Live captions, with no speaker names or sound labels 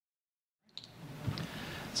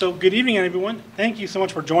So good evening, everyone. Thank you so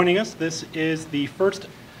much for joining us. This is the first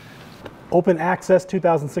Open Access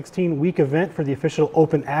 2016 week event for the official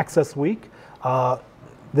Open Access Week.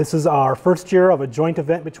 This is our first year of a joint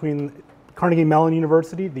event between Carnegie Mellon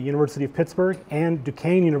University, the University of Pittsburgh, and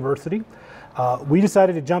Duquesne University. We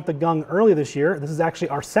decided to jump the gun early this year. This is actually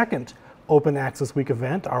our second Open Access Week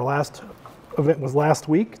event. Our last event was last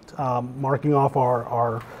week, marking off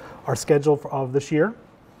our schedule of this year.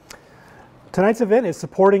 Tonight's event is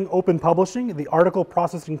supporting open publishing, the article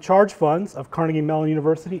processing charge funds of Carnegie Mellon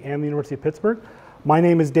University and the University of Pittsburgh. My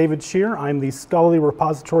name is David Shear. I'm the Scholarly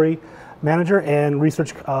Repository Manager and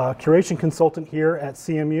Research Curation Consultant here at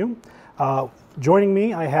CMU. Joining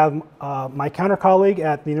me, I have my counter-colleague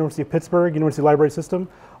at the University of Pittsburgh University Library System,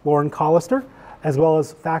 Lauren Collister, as well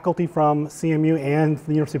as faculty from CMU and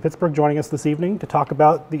the University of Pittsburgh joining us this evening to talk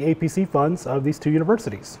about the APC funds of these two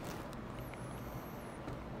universities.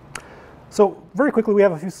 So very quickly, we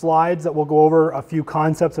have a few slides that will go over a few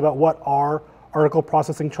concepts about what are article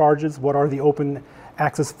processing charges, what are the open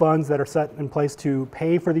access funds that are set in place to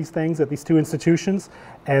pay for these things at these two institutions,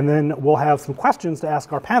 and then we'll have some questions to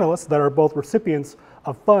ask our panelists that are both recipients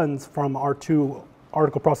of funds from our two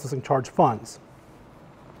article processing charge funds.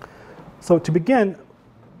 So to begin,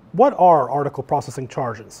 what are article processing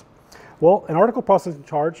charges? Well, an article processing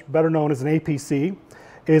charge, better known as an APC,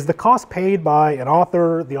 is the cost paid by an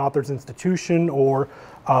author, the author's institution, or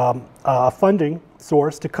a funding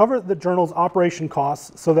source to cover the journal's operation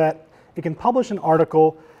costs so that it can publish an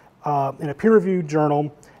article in a peer-reviewed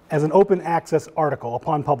journal as an open access article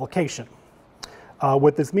upon publication.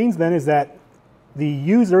 What this means then is that the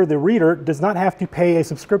user, the reader, does not have to pay a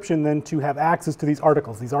subscription then to have access to these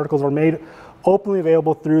articles. These articles are made openly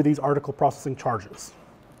available through these article processing charges.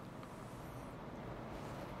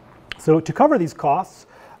 So to cover these costs,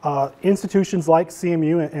 institutions like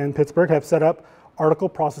CMU and Pittsburgh have set up article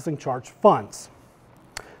processing charge funds.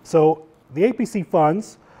 So the APC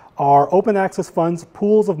funds are open access funds,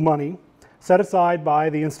 pools of money set aside by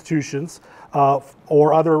the institutions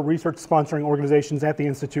or other research sponsoring organizations at the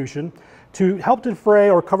institution to help defray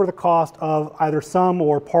or cover the cost of either some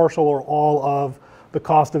or partial or all of the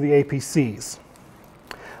cost of the APCs.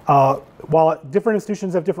 While different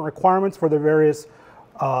institutions have different requirements for their various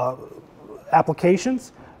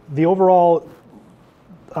applications, the overall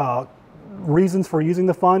reasons for using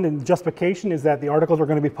the fund and justification is that the articles are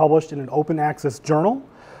going to be published in an open access journal.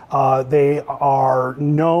 They are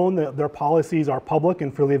known, that their policies are public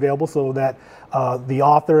and freely available so that the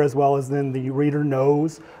author as well as then the reader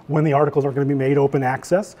knows when the articles are going to be made open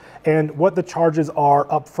access and what the charges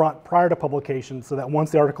are up front prior to publication so that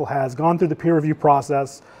once the article has gone through the peer review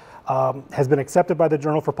process, has been accepted by the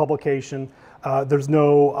journal for publication, there's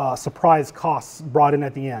no surprise costs brought in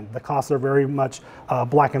at the end. The costs are very much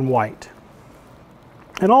black and white.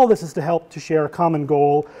 And all this is to help to share a common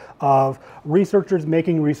goal of researchers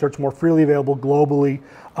making research more freely available globally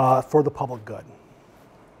for the public good.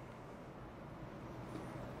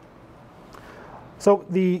 So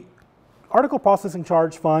the Article Processing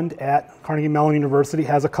Charge Fund at Carnegie Mellon University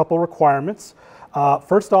has a couple requirements.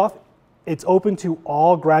 First off, it's open to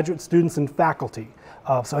all graduate students and faculty.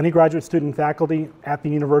 So any graduate student and faculty at the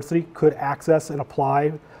university could access and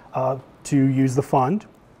apply to use the fund.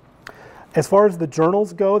 As far as the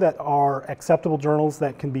journals go that are acceptable journals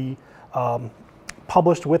that can be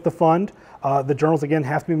published with the fund, the journals again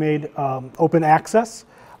have to be made open access.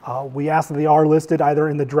 We ask that they are listed either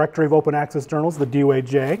in the Directory of Open Access Journals, the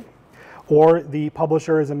DOAJ, or the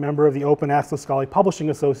publisher is a member of the Open Access Scholarly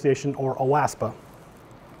Publishing Association, or OASPA.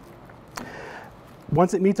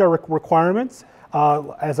 Once it meets our requirements,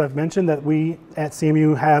 as I've mentioned, that we at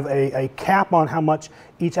CMU have a cap on how much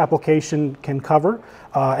each application can cover.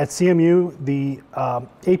 At CMU, the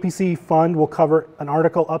APC fund will cover an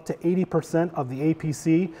article up to 80% of the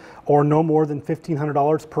APC, or no more than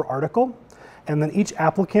 $1,500 per article. And then each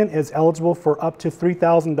applicant is eligible for up to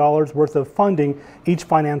 $3,000 worth of funding each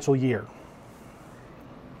financial year.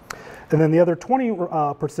 And then the other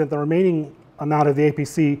 20%, the remaining amount of the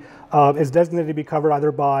APC is designated to be covered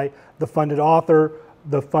either by the funded author,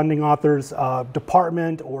 the funding author's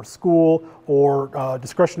department or school, or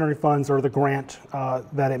discretionary funds, or the grant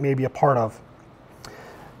that it may be a part of.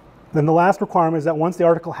 Then the last requirement is that once the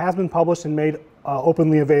article has been published and made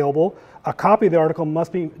openly available, a copy of the article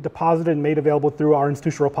must be deposited and made available through our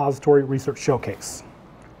institutional repository research showcase.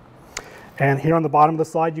 And here on the bottom of the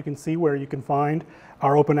slide, you can see where you can find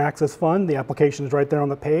our open access fund. The application is right there on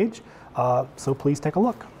the page, so please take a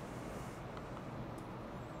look.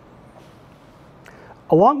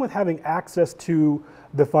 Along with having access to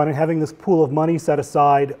the fund and having this pool of money set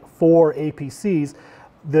aside for APCs,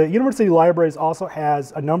 The university libraries also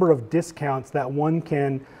has a number of discounts that one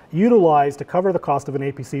can utilize to cover the cost of an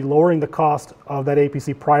APC, lowering the cost of that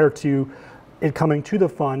APC prior to it coming to the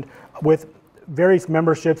fund with various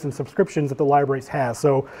memberships and subscriptions that the libraries has.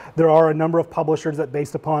 So there are a number of publishers that,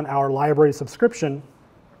 based upon our library subscription,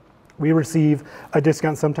 we receive a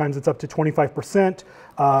discount. Sometimes it's up to 25%,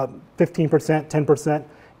 15%, 10%.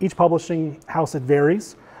 Each publishing house, it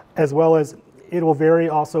varies, as well as it will vary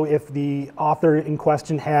also if the author in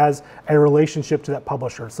question has a relationship to that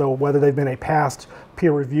publisher. So whether they've been a past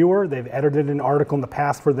peer reviewer, they've edited an article in the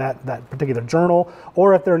past for that particular journal,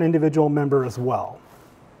 or if they're an individual member as well.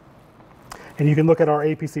 And you can look at our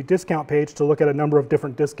APC discount page to look at a number of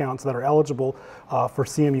different discounts that are eligible for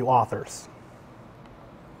CMU authors.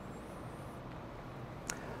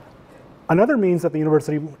 Another means that the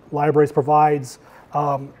university libraries provides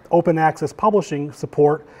open access publishing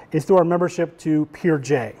support is through our membership to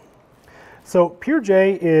PeerJ. So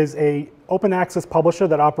PeerJ is a open access publisher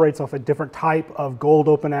that operates off a different type of gold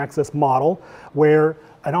open access model, where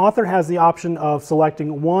an author has the option of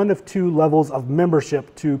selecting one of two levels of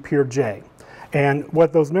membership to PeerJ. And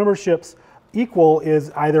what those memberships equal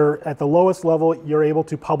is, either at the lowest level, you're able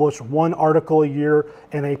to publish one article a year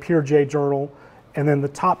in a PeerJ journal, and then the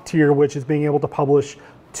top tier, which is being able to publish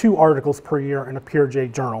 2 articles per year in a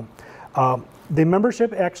PeerJ journal. The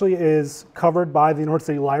membership actually is covered by the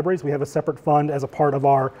university libraries. We have a separate fund as a part of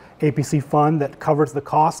our APC fund that covers the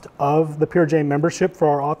cost of the PeerJ membership for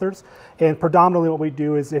our authors. And predominantly what we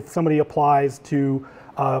do is, if somebody applies to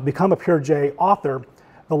become a PeerJ author,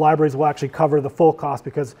 the libraries will actually cover the full cost,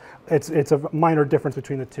 because it's a minor difference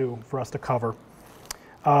between the two for us to cover.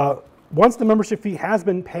 Once the membership fee has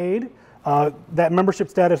been paid, that membership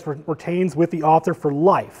status retains with the author for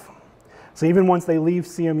life. So even once they leave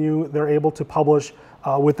CMU, they're able to publish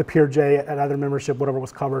with the PeerJ at either membership, whatever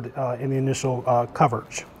was covered in the initial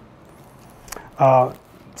coverage.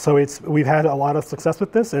 So we've had a lot of success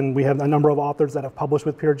with this, and we have a number of authors that have published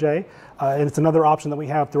with PeerJ, and it's another option that we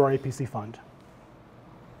have through our APC fund.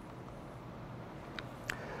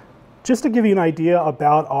 Just to give you an idea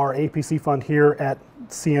about our APC fund here at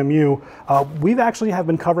CMU, we've actually have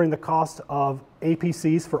been covering the cost of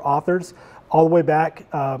APCs for authors all the way back,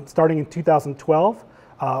 starting in 2012.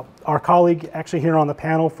 Our colleague actually here on the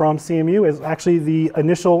panel from CMU is actually the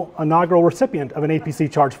inaugural recipient of an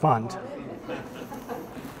APC charge fund.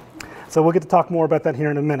 So we'll get to talk more about that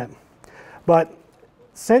here in a minute. But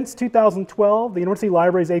since 2012, the University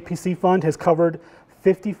Library's APC fund has covered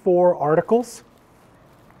 54 articles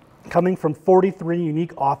coming from 43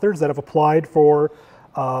 unique authors that have applied for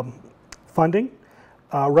funding,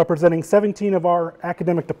 representing 17 of our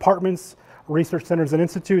academic departments, research centers, and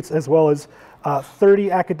institutes, as well as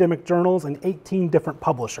 30 academic journals and 18 different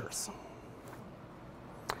publishers.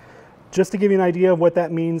 Just to give you an idea of what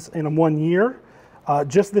that means in 1 year,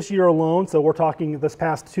 just this year alone, so we're talking this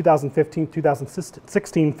past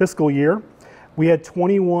 2015-2016 fiscal year, we had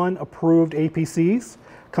 21 approved APCs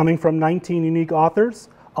coming from 19 unique authors,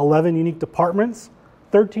 11 unique departments,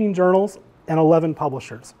 13 journals, and 11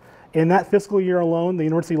 publishers. In that fiscal year alone, the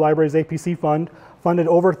University Library's APC fund funded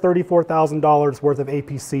over $34,000 worth of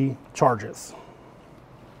APC charges.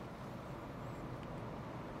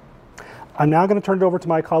 I'm now going to turn it over to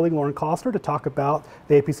my colleague Lauren Koster to talk about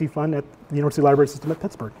the APC fund at the University Library System at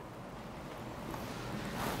Pittsburgh.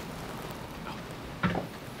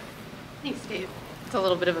 Thanks, Dave. It's a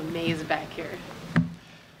little bit of a maze back here.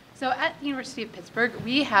 So at the University of Pittsburgh,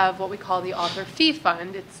 we have what we call the Author Fee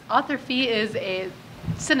Fund. Author fee is a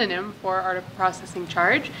synonym for article processing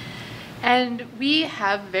charge, and we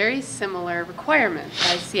have very similar requirements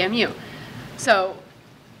as CMU. So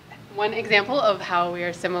one example of how we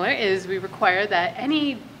are similar is we require that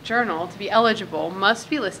any journal to be eligible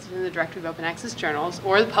must be listed in the Directory of Open Access Journals,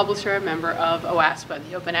 or the publisher a member of OASPA,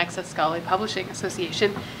 the Open Access Scholarly Publishing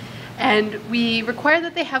Association. And we require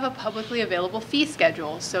that they have a publicly available fee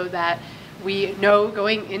schedule so that we know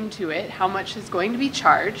going into it how much is going to be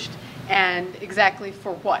charged and exactly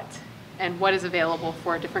for what, and what is available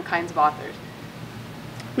for different kinds of authors.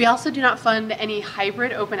 We also do not fund any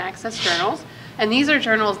hybrid open access journals, and these are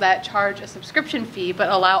journals that charge a subscription fee but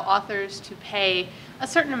allow authors to pay a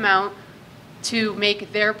certain amount to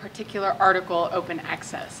make their particular article open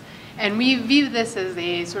access. And we view this as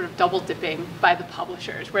a sort of double dipping by the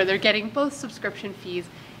publishers, where they're getting both subscription fees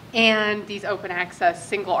and these open access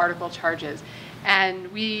single article charges. And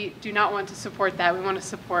we do not want to support that. We want to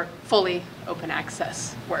support fully open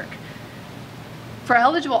access work. For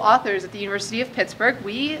eligible authors at the University of Pittsburgh,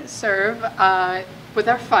 we serve with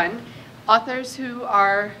our fund authors who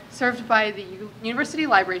are served by the University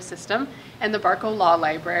Library System and the Barco Law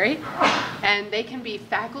Library, and they can be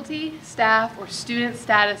faculty, staff, or student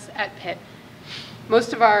status at Pitt.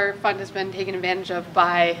 Most of our fund has been taken advantage of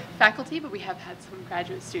by faculty, but we have had some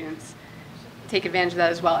graduate students take advantage of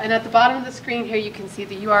that as well. And at the bottom of the screen here, you can see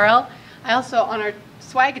the URL. I also, on our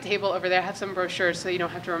swag table over there, have some brochures, so you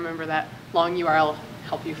don't have to remember that long URL.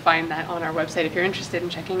 Help you find that on our website if you're interested in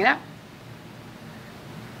checking it out.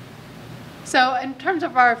 So in terms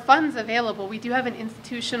of our funds available, we do have an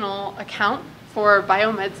institutional account for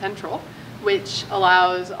Biomed Central, which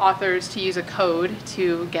allows authors to use a code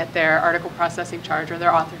to get their article processing charge or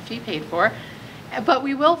their author fee paid for. But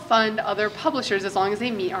we will fund other publishers as long as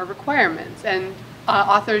they meet our requirements. And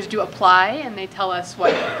authors do apply, and they tell us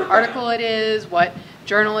what article it is, what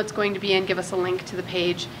journal it's going to be in, give us a link to the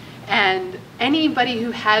page. And anybody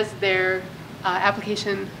who has their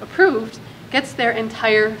application approved gets their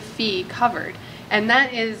entire fee covered. And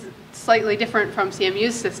that is slightly different from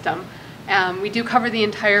CMU's system. We do cover the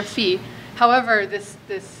entire fee. However,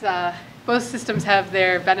 both systems have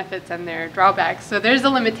their benefits and their drawbacks. So there's a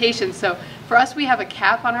limitation. So for us, we have a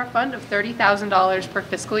cap on our fund of $30,000 per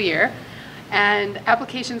fiscal year. And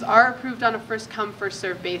applications are approved on a first-come,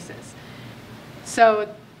 first-served basis.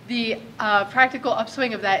 So the practical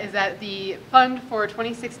upswing of that is that the fund for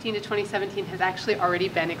 2016 to 2017 has actually already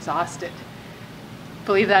been exhausted.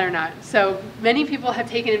 Believe that or not. So many people have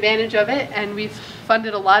taken advantage of it, and we've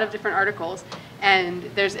funded a lot of different articles, and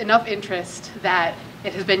there's enough interest that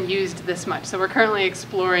it has been used this much. So we're currently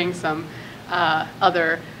exploring some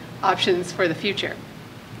other options for the future.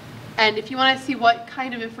 And if you want to see what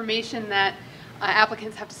kind of information that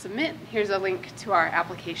applicants have to submit, here's a link to our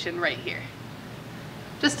application right here.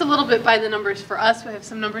 Just a little bit by the numbers for us. We have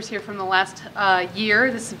some numbers here from the last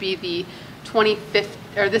year. This would be the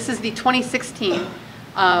 2016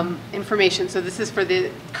 information. So this is for the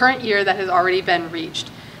current year that has already been reached.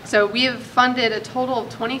 So we have funded a total of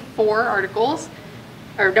 24 articles.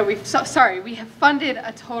 We have funded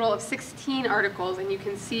a total of 16 articles, and you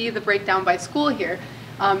can see the breakdown by school here.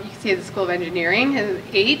 You can see the School of Engineering has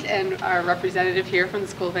 8, and our representative here from the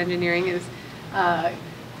School of Engineering is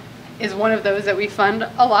one of those that we fund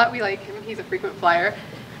a lot. We like him, he's a frequent flyer.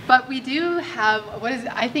 But we do have,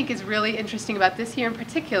 I think is really interesting about this year in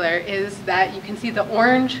particular is that you can see the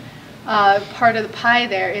orange part of the pie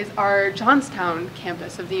there is our Johnstown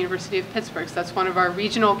campus of the University of Pittsburgh. So that's one of our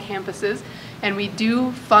regional campuses, and we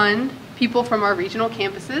do fund people from our regional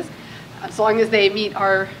campuses as long as they meet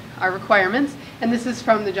our requirements. And this is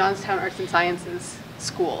from the Johnstown Arts and Sciences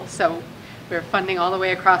School. So we're funding all the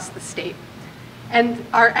way across the state. And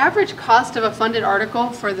our average cost of a funded article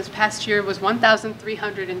for this past year was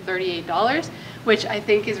 $1,338, which I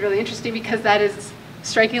think is really interesting because that is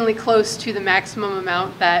strikingly close to the maximum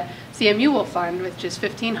amount that CMU will fund, which is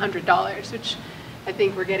 $1,500, which I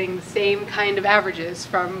think we're getting the same kind of averages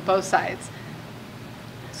from both sides.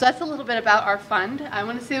 So that's a little bit about our fund. I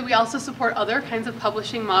want to say we also support other kinds of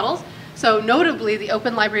publishing models. So notably, the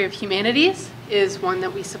Open Library of Humanities is one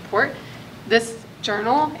that we support. This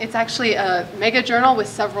journal, it's actually a mega journal with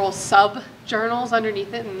several sub-journals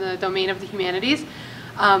underneath it in the domain of the humanities.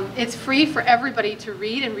 It's free for everybody to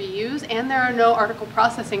read and reuse, and there are no article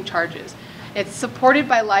processing charges. It's supported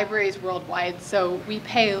by libraries worldwide, so we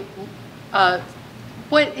pay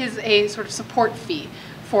what is a sort of support fee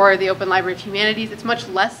for the Open Library of Humanities. It's much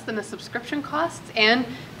less than the subscription costs, and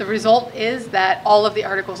the result is that all of the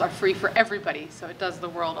articles are free for everybody, so it does the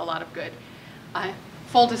world a lot of good.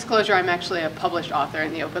 Full disclosure, I'm actually a published author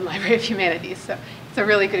in the Open Library of Humanities, so it's a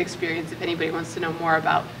really good experience if anybody wants to know more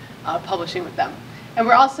about publishing with them. And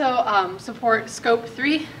we're also support Scope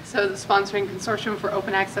 3, so the sponsoring consortium for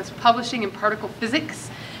open access publishing in particle physics.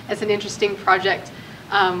 It's an interesting project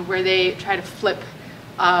where they try to flip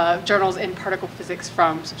journals in particle physics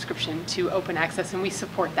from subscription to open access, and we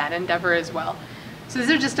support that endeavor as well. So these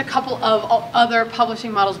are just a couple of other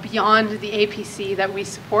publishing models beyond the APC that we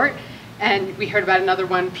support. And we heard about another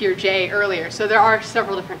one, Peer J, earlier. So there are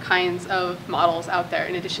several different kinds of models out there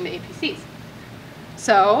in addition to APCs.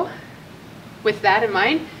 So with that in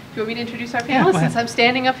mind, do you want me to introduce our panelists? Since I'm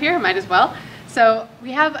standing up here, I might as well. So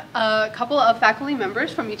we have a couple of faculty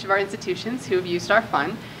members from each of our institutions who have used our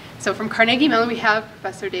fund. So from Carnegie Mellon, we have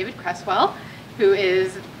Professor David Creswell, who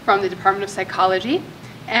is from the Department of Psychology,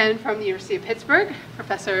 and from the University of Pittsburgh,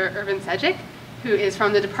 Professor Irvin Sejic, who is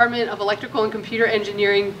from the Department of Electrical and Computer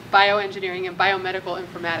Engineering, Bioengineering, and Biomedical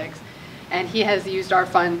Informatics. And he has used our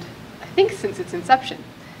fund, I think, since its inception.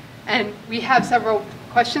 And we have several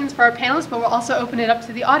questions for our panelists, but we'll also open it up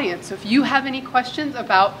to the audience. So if you have any questions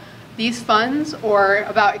about these funds or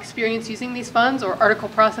about experience using these funds or article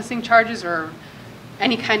processing charges or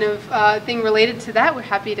any kind of thing related to that, we're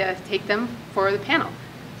happy to take them for the panel.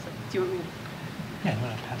 So, do you want me to? Yeah, I'm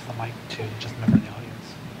going to pass the mic to just a member of the audience.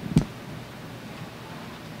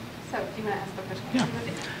 So, do you want to ask the first question?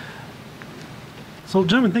 Yeah. So,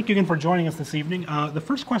 gentlemen, thank you again for joining us this evening. The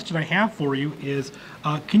first question I have for you is,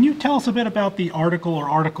 can you tell us a bit about the article or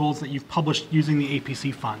articles that you've published using the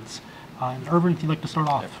APC funds? And Irvin, if you'd like to start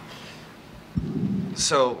off.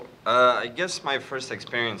 So, I guess my first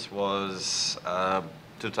experience was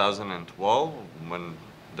 2012 when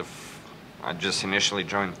I just initially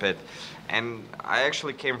joined Pitt. And I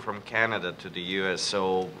actually came from Canada to the US,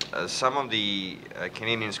 so some of the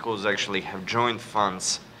Canadian schools actually have joined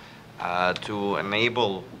funds to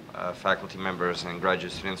enable faculty members and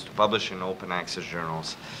graduate students to publish in open access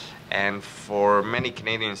journals. And for many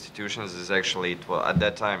Canadian institutions, it's actually, at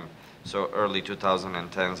that time, so early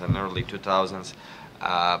 2010s and early 2000s,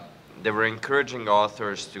 they were encouraging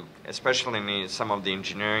authors to, especially in some of the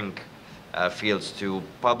engineering fields, to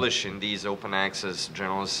publish in these open access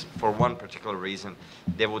journals for one particular reason.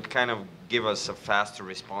 They would kind of give us a faster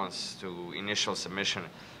response to initial submission.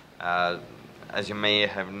 As you may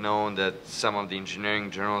have known, that some of the engineering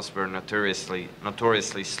journals were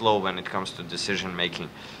notoriously slow when it comes to decision making.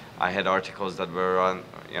 I had articles that were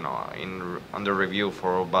under review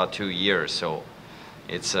for about 2 years. So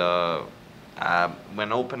it's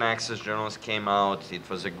when open access journals came out, it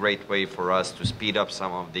was a great way for us to speed up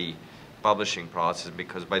some of the publishing process,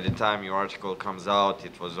 because by the time your article comes out,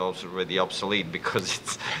 it was also already obsolete because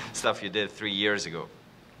it's stuff you did 3 years ago.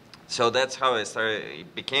 So that's how I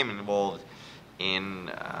became involved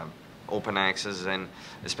in open access, and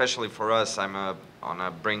especially for us, I'm on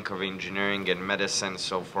a brink of engineering and medicine,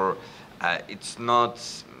 so it's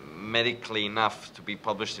not medically enough to be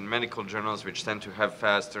published in medical journals, which tend to have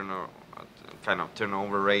fast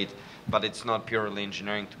turnover rate, but it's not purely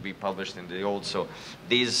engineering to be published in the old. So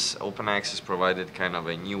these open access provided kind of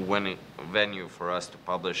a new venue for us to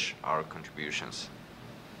publish our contributions.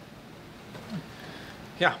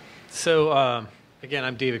 Yeah, so again,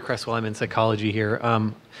 I'm David Creswell. I'm in psychology here.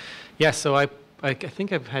 Yeah, so I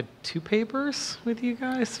think I've had 2 papers with you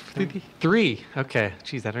guys. 3. Okay,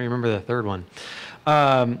 geez, I don't remember the third one.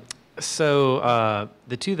 So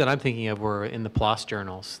the 2 that I'm thinking of were in the PLOS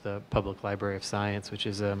journals, the Public Library of Science, which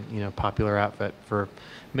is a popular outfit for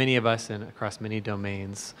many of us and across many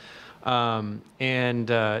domains.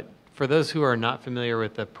 For those who are not familiar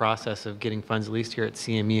with the process of getting funds, at least here at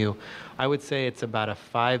CMU, I would say it's about a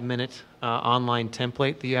 5-minute online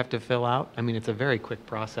template that you have to fill out. I mean, it's a very quick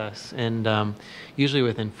process, and usually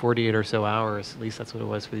within 48 or so hours, at least that's what it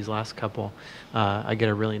was for these last couple, I get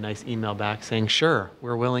a really nice email back saying, sure,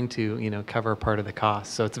 we're willing to cover part of the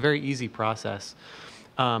cost. So it's a very easy process,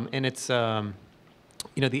 and it's the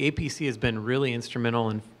APC has been really instrumental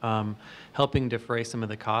in helping defray some of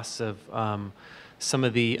the costs of some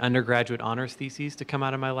of the undergraduate honors theses to come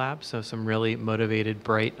out of my lab. So some really motivated,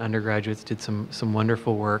 bright undergraduates did some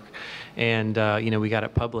wonderful work, and we got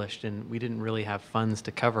it published, and we didn't really have funds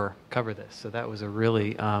to cover this. So that was a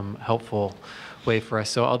really helpful way for us.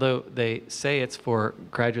 So although they say it's for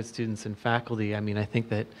graduate students and faculty, I mean, I think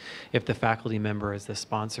that if the faculty member is the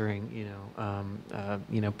sponsoring,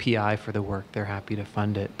 PI for the work, they're happy to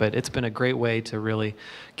fund it. But it's been a great way to really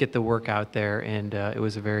get the work out there, and it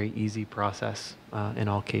was a very easy process in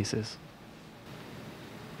all cases.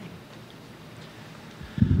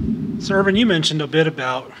 So, Irvin, you mentioned a bit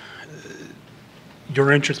about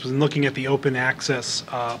your interest was in looking at the open access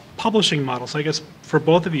publishing model. So I guess for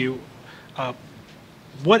both of you,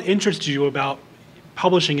 what interests you about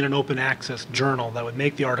publishing in an open access journal that would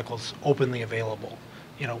make the articles openly available?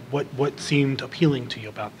 What seemed appealing to you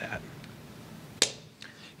about that?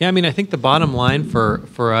 Yeah, I mean, I think the bottom line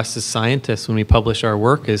for us as scientists when we publish our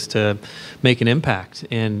work is to make an impact.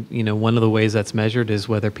 And, one of the ways that's measured is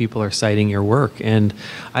whether people are citing your work. And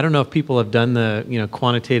I don't know if people have done the,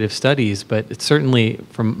 quantitative studies, but it's certainly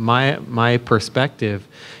from my perspective,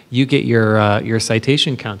 you get your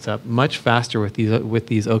citation counts up much faster with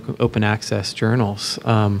these open access journals.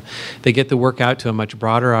 They get the work out to a much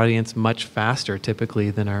broader audience much faster, typically,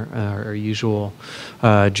 than our usual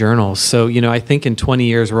journals. So, I think in 20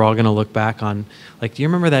 years we're all going to look back on, like, do you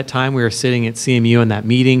remember that time we were sitting at CMU in that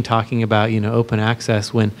meeting talking about open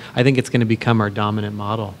access? When I think it's going to become our dominant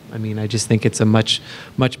model. I mean, I just think it's a much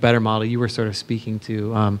better model. You were sort of speaking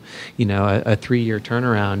to a 3-year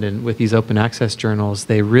turnaround, and with these open access journals,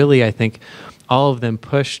 they really, I think, all of them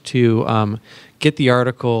push to get the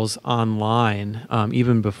articles online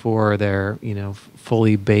even before they're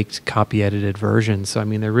fully baked, copy edited versions. So I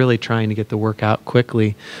mean, they're really trying to get the work out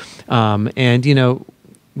quickly. And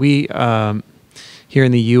we here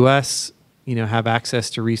in the U.S. Have access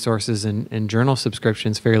to resources and journal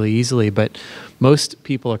subscriptions fairly easily, but most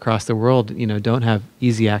people across the world, don't have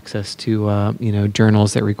easy access to,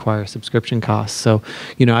 journals that require subscription costs. So,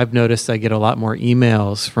 I've noticed I get a lot more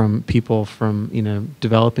emails from people from,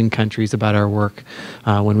 developing countries about our work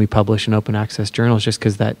when we publish in open access journals, just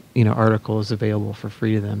because that, article is available for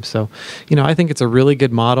free to them. So, I think it's a really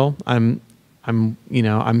good model.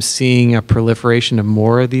 I'm seeing a proliferation of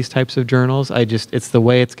more of these types of journals. It's the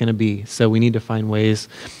way it's going to be. So we need to find ways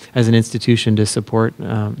as an institution to support,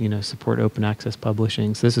 support open access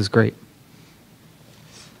publishing. So this is great.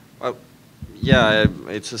 Well, yeah,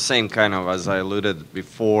 it's the same kind of, as I alluded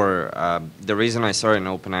before. The reason I started in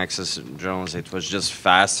open access journals, it was just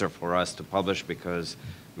faster for us to publish because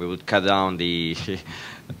we would cut down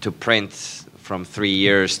to print from 3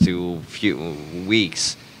 years to few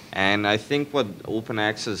weeks. And I think what open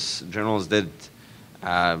access journals did,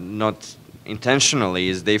 not intentionally,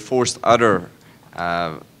 is they forced other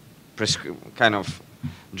kind of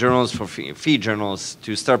journals for fee journals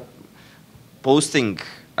to start posting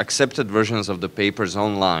accepted versions of the papers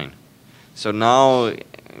online. So now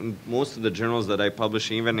most of the journals that I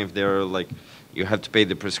publish, even if they're like, you have to pay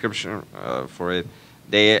the prescription for it,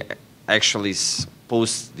 they actually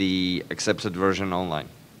post the accepted version online,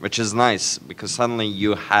 which is nice because suddenly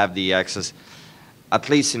you have the access, at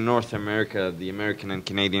least in North America, the American and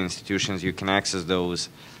Canadian institutions, you can access those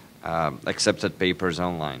accepted papers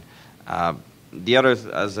online. The other,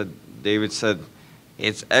 as David said,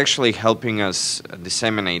 it's actually helping us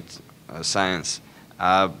disseminate science.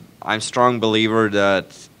 I'm a strong believer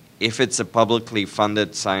that if it's a publicly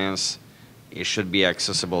funded science, it should be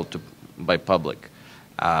accessible by public.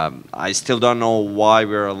 I still don't know why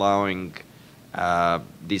we're allowing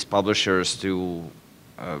these publishers to,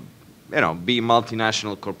 be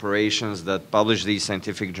multinational corporations that publish these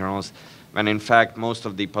scientific journals, when in fact most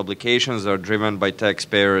of the publications are driven by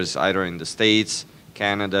taxpayers either in the States,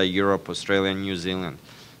 Canada, Europe, Australia, and New Zealand.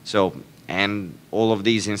 So, and all of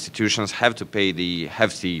these institutions have to pay the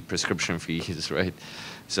hefty prescription fees, right?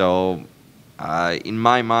 So, in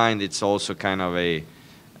my mind, it's also kind of a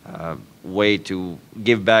way to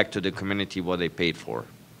give back to the community what they paid for.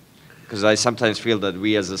 Because I sometimes feel that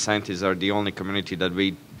we as a scientists are the only community that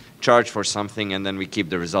we charge for something and then we keep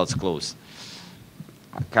the results close.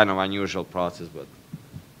 Kind of unusual process, but.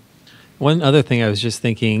 One other thing I was just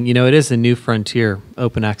thinking, it is a new frontier,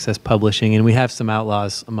 open access publishing, and we have some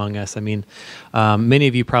outlaws among us. I mean, many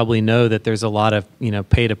of you probably know that there's a lot of,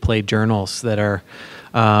 pay-to-play journals that are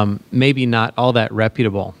maybe not all that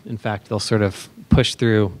reputable. In fact, they'll sort of push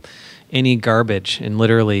through any garbage, and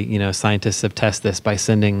literally, scientists have tested this by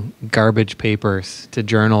sending garbage papers to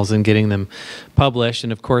journals and getting them published.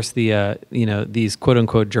 And of course, these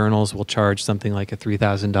quote-unquote journals will charge something like a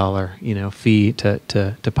 $3,000, fee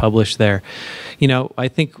to publish there. I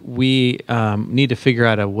think we need to figure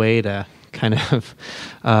out a way to kind of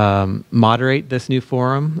moderate this new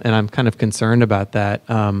forum, and I'm kind of concerned about that.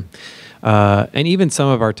 And even some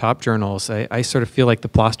of our top journals, I sort of feel like the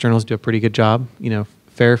PLOS journals do a pretty good job,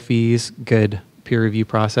 fair fees, good peer review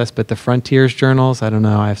process, but the Frontiers journals, I don't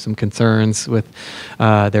know, I have some concerns with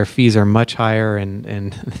their fees are much higher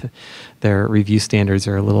and their review standards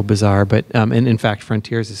are a little bizarre, but and in fact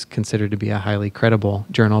Frontiers is considered to be a highly credible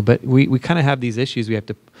journal, but we kind of have these issues we have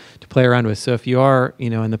to play around with. So if you are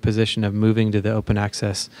in the position of moving to the open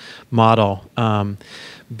access model,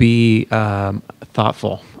 be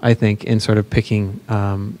thoughtful, I think, in sort of picking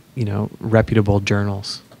reputable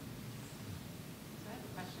journals.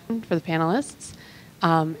 For the panelists.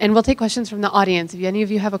 And we'll take questions from the audience. If any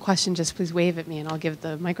of you have a question, just please wave at me and I'll give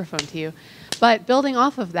the microphone to you. But building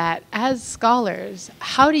off of that, as scholars,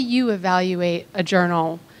 how do you evaluate a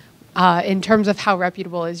journal in terms of how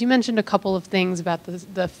reputable it is? You mentioned a couple of things about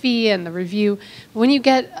the fee and the review. When you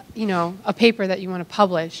get a paper that you want to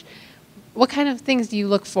publish, what kind of things do you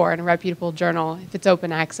look for in a reputable journal if it's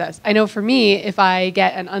open access? I know for me, if I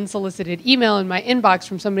get an unsolicited email in my inbox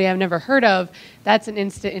from somebody I've never heard of, that's an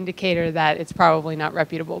instant indicator that it's probably not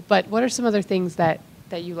reputable. But what are some other things that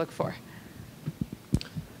you look for?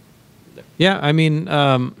 Yeah, I mean,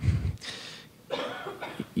 I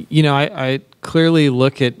clearly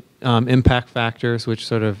look at impact factors, which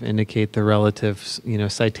sort of indicate the relative,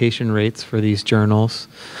 citation rates for these journals.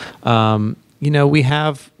 We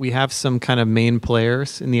have some kind of main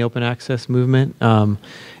players in the open access movement,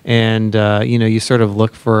 and you sort of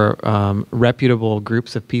look for reputable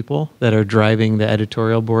groups of people that are driving the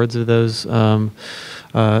editorial boards of those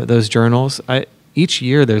journals. Each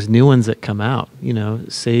year there's new ones that come out.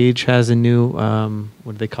 Sage has a new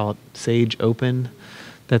what do they call it? Sage Open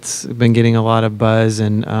that's been getting a lot of buzz,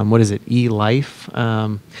 and what is it, eLife?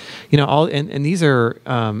 You know, and these are,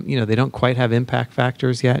 you know, they don't quite have impact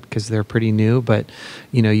factors yet because they're pretty new, but,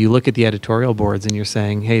 you know, you look at the editorial boards and you're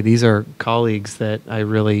saying, hey, these are colleagues that I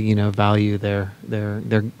really, you know, value their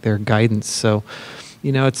guidance. So,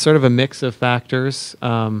 you know, it's sort of a mix of factors.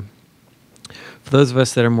 For those of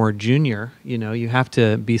us that are more junior, you know, you have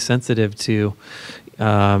to be sensitive to,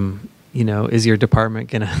 you know, is your department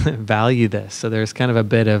going to value this? So there's kind of a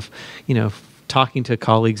bit of, you know, talking to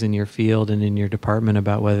colleagues in your field and in your department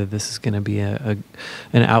about whether this is going to be an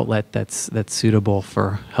outlet that's suitable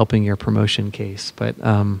for helping your promotion case. But, you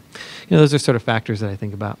know, those are sort of factors that I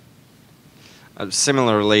think about.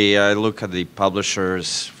 Similarly, I look at the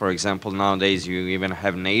publishers. For example, nowadays you even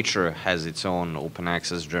have Nature has its own open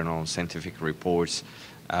access journal, scientific reports.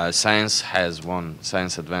 Science has one,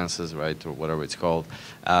 Science Advances, right, or whatever it's called.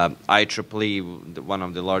 IEEE, one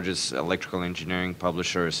of the largest electrical engineering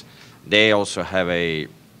publishers, they also have a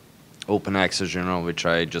open access journal, which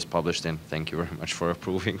I just published in. Thank you very much for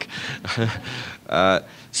approving.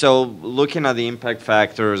 So looking at the impact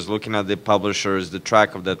factors, looking at the publishers, the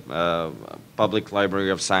track of the Public Library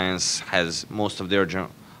of Science has most of their,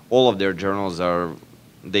 all of their journals are,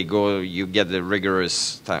 they go, you get the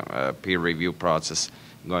rigorous peer review process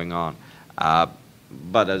going on.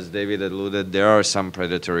 But as David alluded, there are some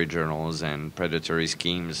predatory journals and predatory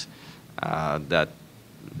schemes that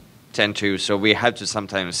tend to, so we have to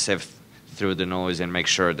sometimes sift through the noise and make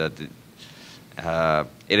sure that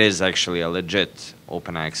it is actually a legit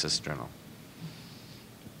open access journal.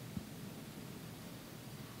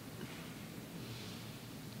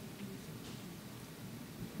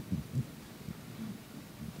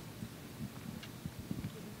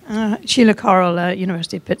 Sheila Correll,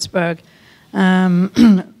 University of Pittsburgh,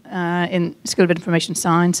 in School of Information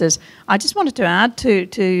Sciences. I just wanted to add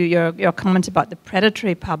to your comments about the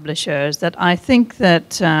predatory publishers that I think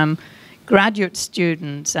that graduate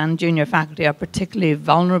students and junior faculty are particularly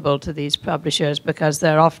vulnerable to these publishers because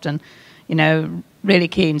they're often, you know, really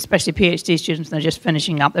keen, especially PhD students, and they're just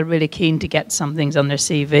finishing up, they're really keen to get some things on their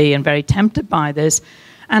CV and very tempted by this.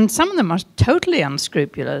 And some of them are totally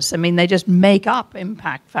unscrupulous. I mean, they just make up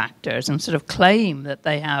impact factors and sort of claim that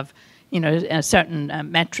they have, you know, certain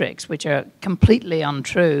metrics which are completely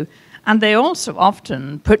untrue. And they also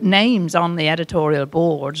often put names on the editorial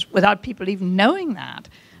boards without people even knowing that.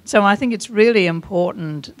 So I think it's really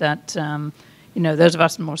important that, you know, those of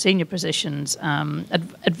us in more senior positions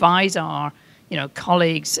advise our, you know,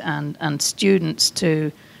 colleagues and students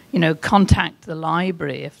to, you know, contact the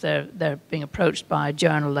library if they're being approached by a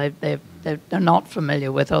journal they're not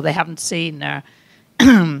familiar with or they haven't seen their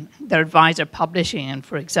their advisor publishing in,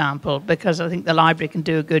 for example, because I think the library can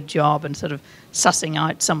do a good job in sort of sussing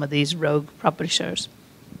out some of these rogue publishers.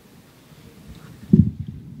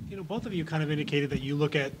 You know, both of you kind of indicated that you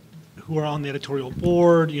look at who are on the editorial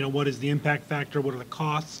board, you know, what is the impact factor, what are the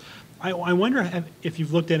costs. I wonder if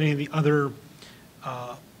you've looked at any of the other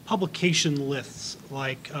publication lists,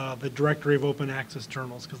 like the Directory of Open Access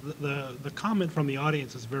Journals, because the comment from the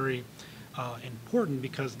audience is very important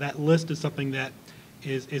because that list is something that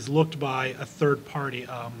is looked by a third party.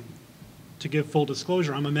 To give full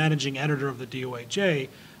disclosure, I'm a managing editor of the DOAJ,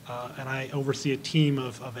 and I oversee a team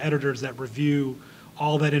of editors that review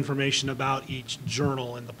all that information about each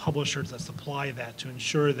journal and the publishers that supply that to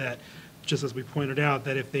ensure that, just as we pointed out,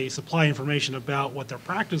 that if they supply information about what their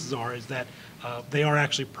practices are, is that they are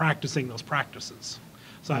actually practicing those practices.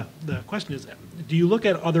 So the question is, do you look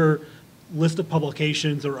at other list of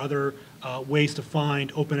publications or other ways to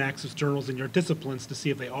find open access journals in your disciplines to see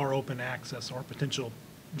if they are open access or potential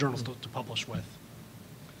journals to publish with?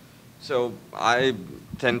 So I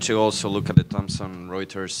tend to also look at the Thomson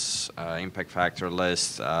Reuters impact factor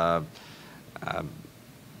list. The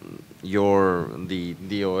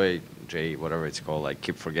DOAJ, whatever it's called, I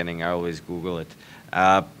keep forgetting, I always Google it.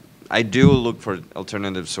 I do look for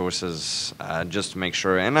alternative sources just to make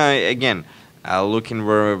sure. And again, looking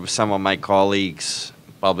where some of my colleagues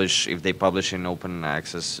publish, if they publish in open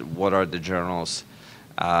access, what are the journals.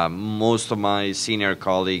 Most of my senior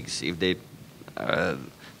colleagues, if they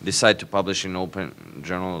decide to publish in open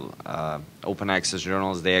access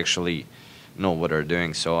journals, they actually know what they're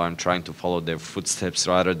doing. So I'm trying to follow their footsteps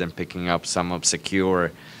rather than picking up some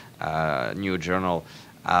obscure new journal.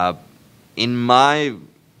 In my,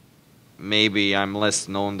 maybe I'm less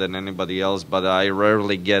known than anybody else, but I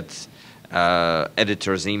rarely get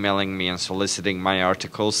editors emailing me and soliciting my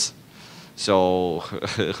articles. So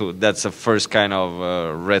that's the first kind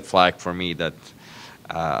of red flag for me that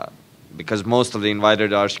because most of the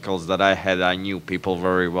invited articles that I had, I knew people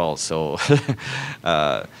very well. So,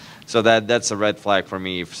 so that's a red flag for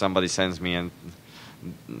me. If somebody sends me and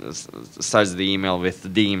starts the email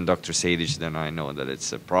with "Deem Dr. Sejdić," then I know that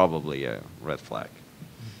it's probably a red flag.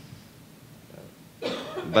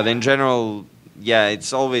 But in general, yeah,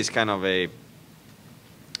 it's always kind of a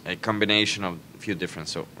combination of a few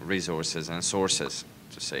different resources and sources,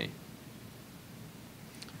 to say.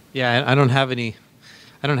 Yeah, I don't have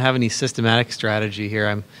any systematic strategy here.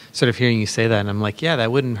 I'm sort of hearing you say that, and I'm like, yeah,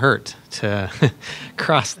 that wouldn't hurt to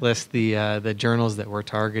cross-list the journals that we're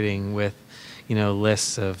targeting with,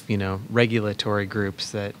 lists of, regulatory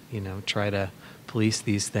groups that, try to police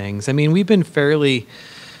these things. I mean, we've been fairly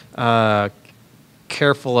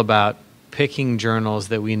careful about picking journals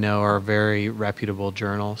that we know are very reputable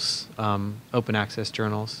journals, open access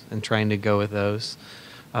journals, and trying to go with those.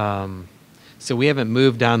 So we haven't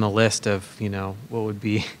moved down the list of, what would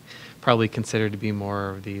be probably considered to be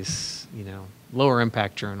more of these, lower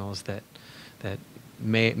impact journals that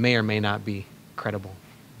may or may not be credible.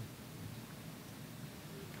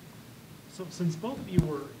 So since both of you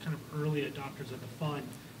were kind of early adopters of the fund,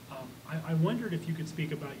 I wondered if you could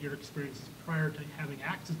speak about your experiences prior to having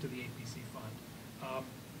access to the APC fund.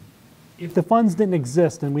 If the funds didn't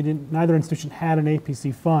exist and neither institution had an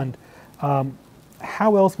APC fund,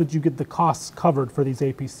 how else would you get the costs covered for these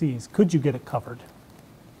APCs? Could you get it covered?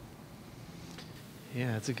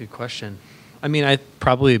 Yeah, that's a good question. I mean, I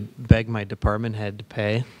probably beg my department head to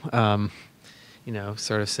pay,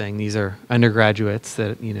 sort of saying these are undergraduates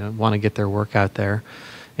that, want to get their work out there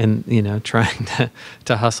and, trying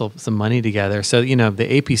to hustle some money together. So, the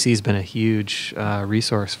APC has been a huge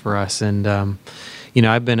resource for us. And,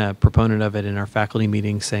 I've been a proponent of it in our faculty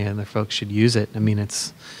meetings, saying that folks should use it. I mean,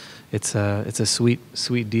 it's a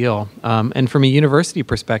sweet deal. And from a university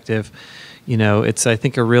perspective, it's, I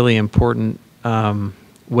think, a really important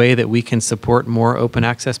way that we can support more open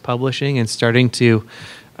access publishing and starting to,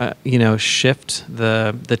 shift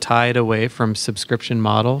the tide away from subscription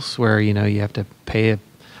models where, you have to pay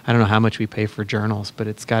I don't know how much we pay for journals, but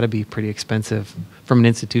it's got to be pretty expensive from an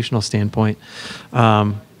institutional standpoint.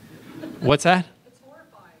 What's that?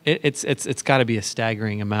 It's got to be a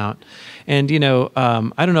staggering amount. And, I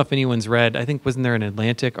don't know if anyone's read, I think, wasn't there an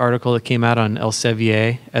Atlantic article that came out on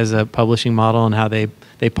Elsevier as a publishing model and how they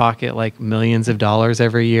pocket like millions of dollars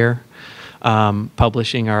every year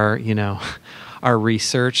publishing our, our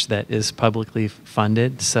research that is publicly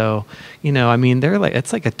funded. So, I mean,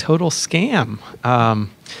 it's like a total scam.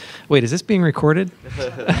 Wait, is this being recorded?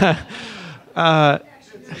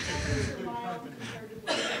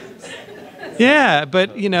 Yeah,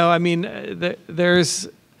 but I mean, there's,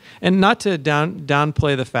 and not to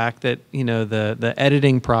downplay the fact that the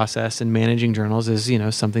editing process and managing journals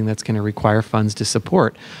is something that's going to require funds to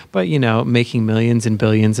support. But making millions and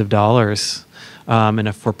billions of dollars in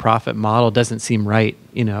a for-profit model doesn't seem right.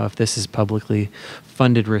 If this is publicly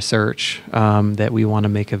funded research that we want to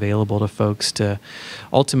make available to folks to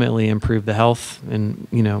ultimately improve the health and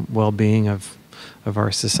well-being of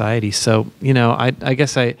our society. So, I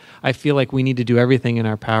guess I feel like we need to do everything in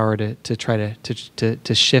our power to try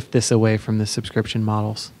to shift this away from the subscription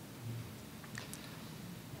models.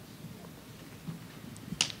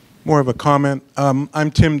 More of a comment.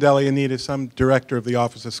 I'm Tim Delianides. I'm Director of the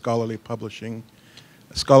Office of Scholarly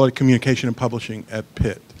Communication and Publishing at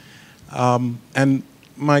Pitt. And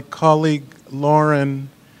my colleague Lauren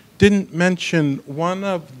didn't mention one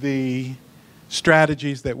of the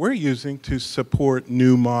strategies that we're using to support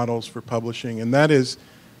new models for publishing, and that is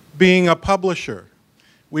being a publisher.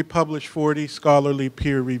 We publish 40 scholarly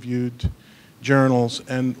peer-reviewed journals,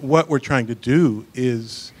 and what we're trying to do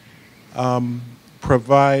is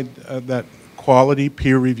provide that quality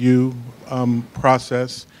peer review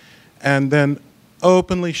process and then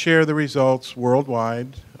openly share the results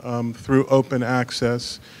worldwide through open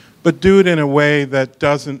access, but do it in a way that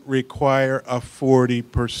doesn't require a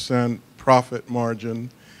 40% profit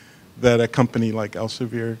margin that a company like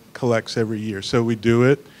Elsevier collects every year. So we do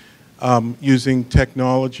it using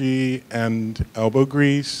technology and elbow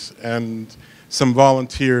grease and some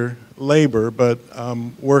volunteer labor, but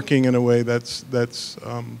working in a way that's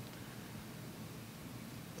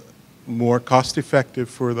more cost effective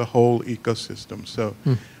for the whole ecosystem. So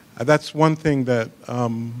that's one thing that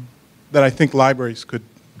that I think libraries could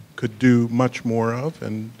do much more of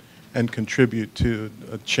and contribute to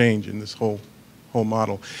a change in this whole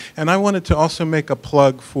model. And I wanted to also make a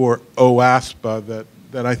plug for OASPA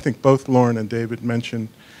that I think both Lauren and David mentioned,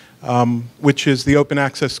 which is the Open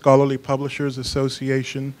Access Scholarly Publishers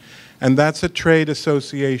Association. And that's a trade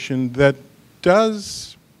association that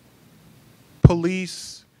does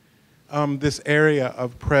police this area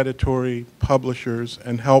of predatory publishers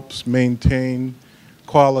and helps maintain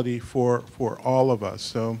quality for all of us.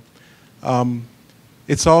 So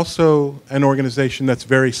it's also an organization that's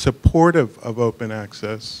very supportive of open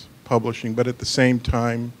access publishing, but at the same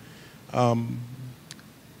time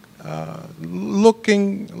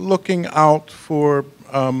looking out for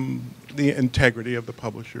the integrity of the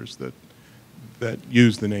publishers that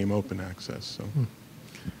use the name open access. So.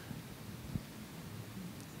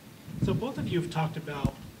 So both of you have talked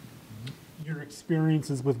about your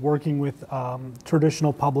experiences with working with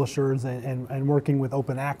traditional publishers and working with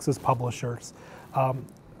open access publishers.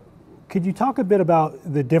 Could you talk a bit about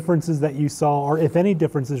the differences that you saw, or if any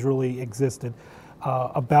differences really existed,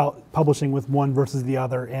 about publishing with one versus the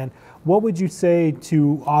other? And what would you say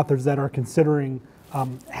to authors that are considering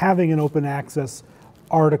having an open access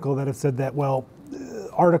article that have said that, well,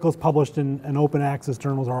 articles published in open access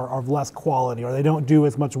journals are of less quality, or they don't do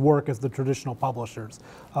as much work as the traditional publishers?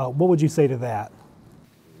 What would you say to that?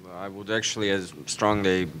 I would actually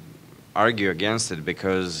strongly argue against it,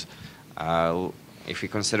 because if you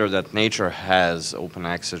consider that Nature has open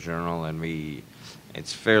access journal, and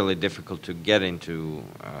it's fairly difficult to get into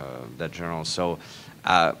that journal. So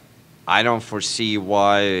I don't foresee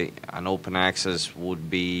why an open access would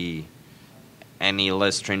be any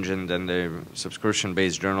less stringent than the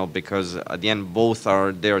subscription-based journal, because at the end both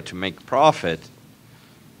are there to make profit.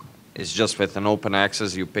 It's just with an open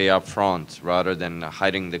access you pay up front rather than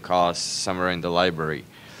hiding the costs somewhere in the library.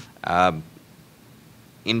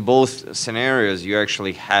 In both scenarios you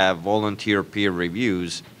actually have volunteer peer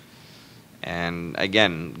reviews, and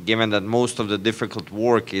again, given that most of the difficult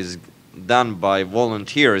work is done by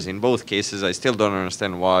volunteers in both cases, I still don't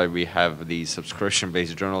understand why we have these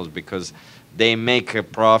subscription-based journals, because they make a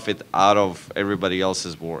profit out of everybody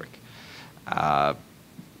else's work.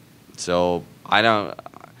 So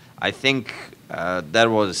I think that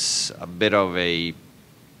was a bit of a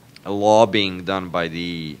lobbying done by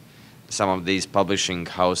some of these publishing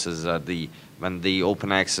houses. When the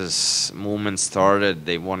open access movement started,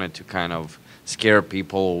 they wanted to kind of scare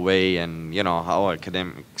people away, and you know how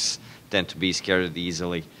academics tend to be scared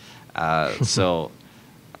easily. So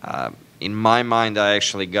in my mind, I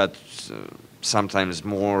actually got sometimes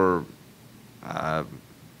more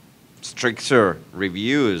stricter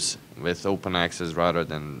reviews with open access rather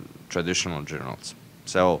than traditional journals.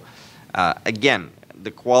 So again,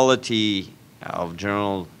 the quality of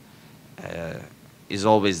journal is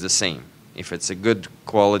always the same. If it's a good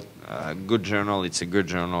journal, it's a good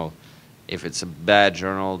journal. If it's a bad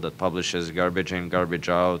journal that publishes garbage in, garbage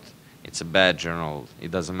out, it's a bad journal. It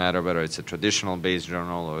doesn't matter whether it's a traditional based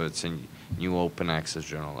journal or it's a new open access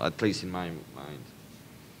journal, at least in my mind.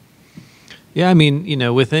 Yeah, I mean, you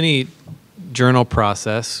know, with any journal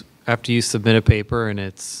process, after you submit a paper and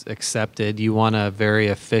it's accepted, you want a very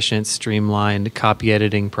efficient, streamlined copy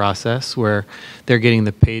editing process where they're getting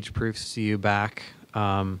the page proofs to you back,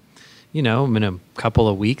 you know, in a couple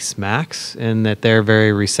of weeks max, and that they're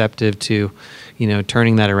very receptive to, you know,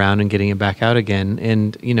 turning that around and getting it back out again.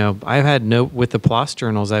 And, you know, with the PLOS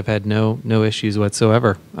journals, I've had no issues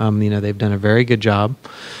whatsoever. You know, they've done a very good job.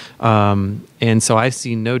 And so I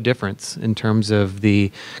see no difference in terms of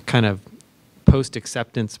the kind of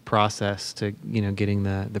post-acceptance process to, you know, getting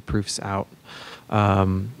the proofs out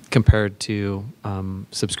compared to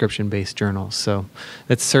subscription-based journals. So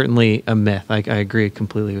that's certainly a myth. I agree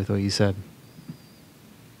completely with what you said.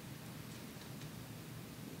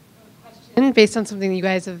 And based on something you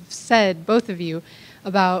guys have said, both of you,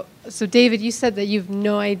 about, so David, you said that you have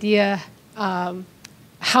no idea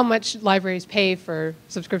how much libraries pay for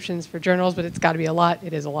subscriptions for journals, but it's got to be a lot.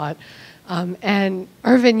 It is a lot. And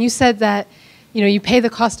Irvin, you said that, you know, you pay the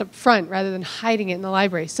cost up front rather than hiding it in the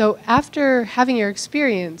library. So after having your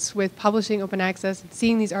experience with publishing open access and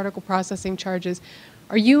seeing these article processing charges,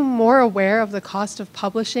 are you more aware of the cost of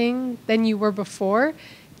publishing than you were before?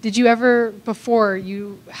 Did you ever, before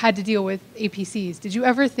you had to deal with APCs, did you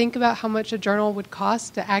ever think about how much a journal would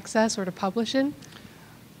cost to access or to publish in?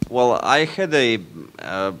 Well, I had a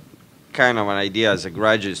kind of an idea as a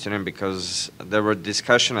graduate student, because there were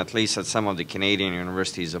discussion, at least at some of the Canadian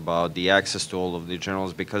universities, about the access to all of the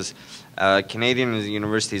journals, because Canadian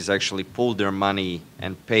universities actually pool their money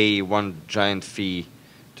and pay one giant fee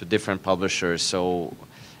to different publishers. So,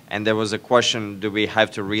 and there was a question, do we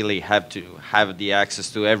have to really have the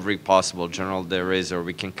access to every possible journal there is, or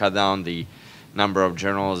we can cut down the number of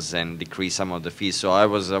journals and decrease some of the fees? So I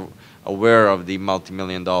was aware of the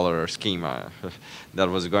multi-million-dollar scheme that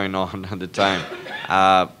was going on at the time.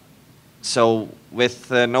 So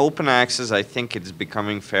with an open access, I think it's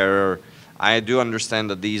becoming fairer. I do understand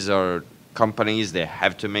that these are companies, they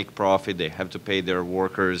have to make profit, they have to pay their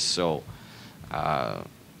workers, so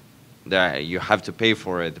you have to pay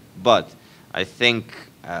for it. But I think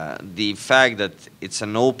the fact that it's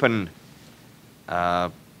an open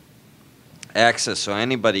access, so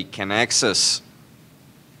anybody can access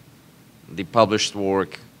the published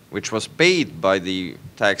work, which was paid by the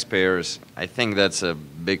taxpayers, I think that's a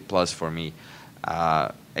big plus for me.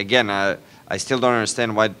 Again, I still don't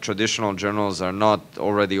understand why traditional journals are not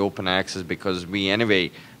already open access, because we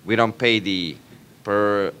don't pay the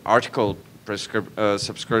per article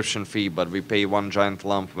subscription fee, but we pay one giant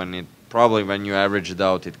lump when it probably, when you average it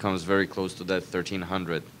out, it comes very close to that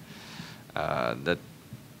 1,300 that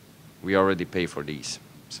we already pay for these.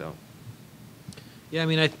 So. Yeah, I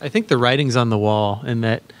mean, I think the writing's on the wall, in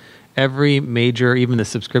that every major, even the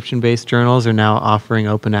subscription-based journals, are now offering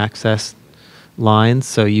open access lines,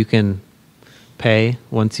 so you can pay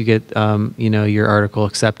once you get you know, your article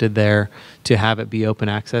accepted there to have it be open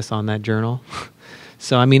access on that journal.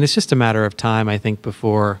 So I mean, it's just a matter of time, I think,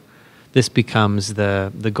 before this becomes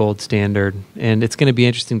the gold standard, and it's going to be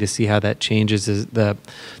interesting to see how that changes the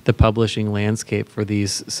publishing landscape for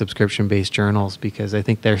these subscription-based journals, because I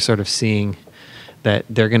think they're sort of seeing that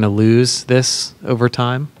they're going to lose this over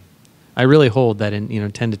time. I really hold that in, you know,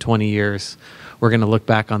 10 to 20 years, we're going to look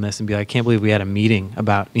back on this and be like, I can't believe we had a meeting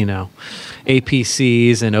about, you know,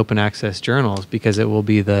 APCs and open access journals, because it will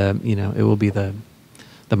be the, you know, it will be the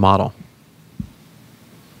model.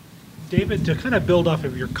 David, to kind of build off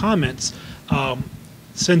of your comments,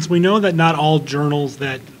 since we know that not all journals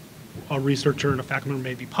that a researcher and a faculty member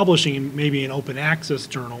may be publishing in maybe an open access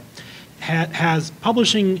journal, has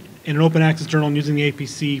publishing in an open access journal and using the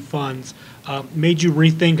APC funds made you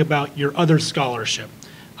rethink about your other scholarship?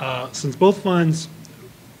 Since both funds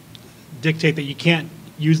dictate that you can't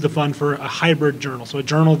use the fund for a hybrid journal, so a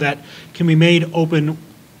journal that can be made open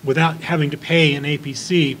without having to pay an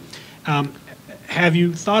APC, have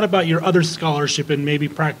you thought about your other scholarship and maybe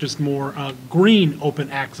practiced more green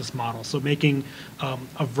open access model, so making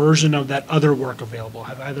a version of that other work available?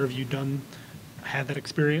 Have either of you had that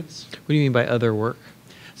experience? What do you mean by other work?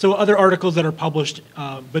 So other articles that are published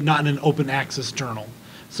but not in an open access journal.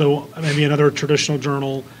 So maybe another traditional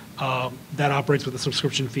journal that operates with the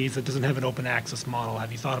subscription fees that doesn't have an open access model.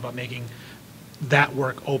 Have you thought about making that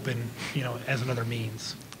work open, you know, as another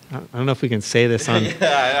means? I don't know if we can say this on.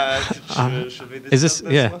 Should we is this?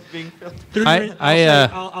 Yeah. Being filmed?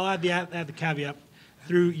 I'll add the caveat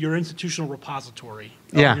through your institutional repository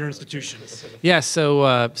of your institutions. Yeah.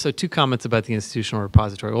 So two comments about the institutional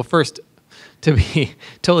repository. Well, first, to be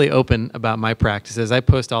totally open about my practices, I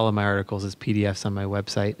post all of my articles as PDFs on my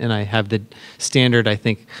website, and I have the standard, I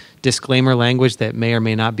think, disclaimer language that may or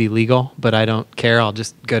may not be legal, but I don't care. I'll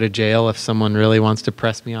just go to jail if someone really wants to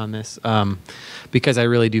press me on this, because I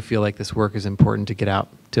really do feel like this work is important to get out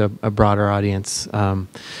to a broader audience.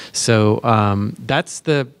 So that's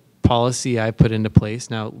the policy I put into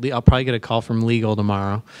place. Now, I'll probably get a call from legal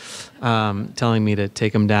tomorrow telling me to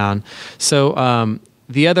take them down. So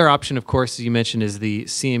the other option, of course, as you mentioned, is the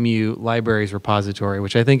CMU Libraries Repository,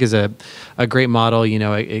 which I think is a great model. You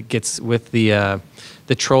know, it gets with the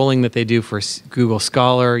trolling that they do for Google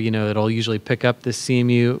Scholar. You know, it'll usually pick up the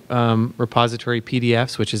CMU repository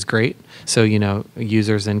PDFs, which is great. So, you know,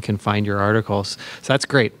 users then can find your articles. So that's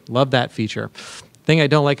great. Love that feature. The thing I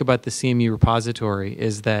don't like about the CMU repository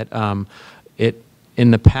is that it,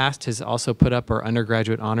 in the past, has also put up our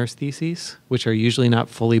undergraduate honors theses, which are usually not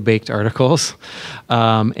fully baked articles.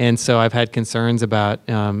 And so I've had concerns about,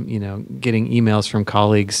 you know, getting emails from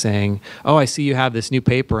colleagues saying, oh, I see you have this new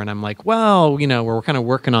paper. And I'm like, well, you know, we're kind of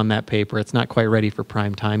working on that paper. It's not quite ready for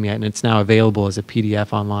prime time yet, and it's now available as a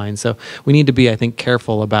PDF online. So we need to be, I think,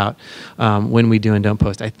 careful about when we do and don't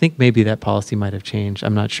post. I think maybe that policy might have changed.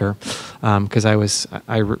 I'm not sure, because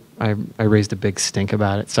I raised a big stink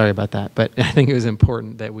about it. Sorry about that. But I think it was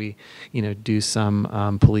important that we, you know, do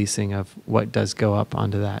some policing of what does go up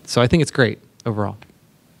onto that. So I think it's great overall.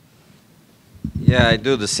 Yeah, I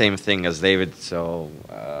do the same thing as David, so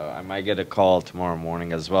I might get a call tomorrow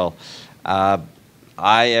morning as well. I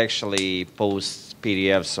actually post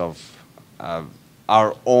PDFs of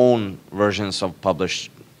our own versions of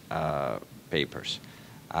published papers.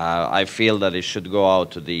 I feel that it should go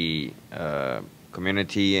out to the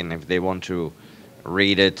community, and if they want to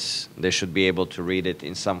read it, they should be able to read it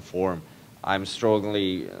in some form. I'm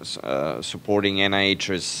strongly supporting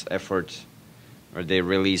NIH's effort where they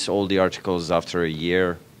release all the articles after a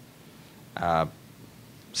year.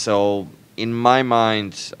 So in my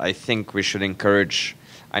mind, I think we should encourage,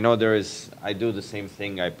 I know I do the same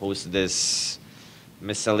thing, I post this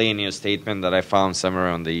miscellaneous statement that I found somewhere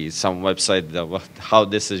on some website that how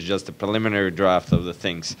this is just a preliminary draft of the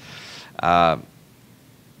things.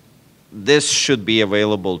 This should be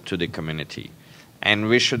available to the community, and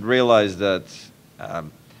we should realize that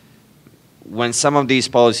when some of these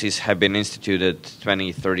policies have been instituted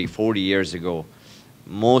 20, 30, 40 years ago,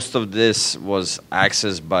 most of this was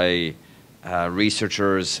accessed by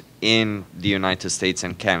researchers in the United States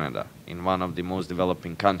and Canada, in one of the most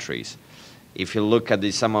developing countries. If you look at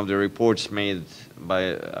some of the reports made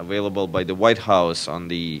available by the White House on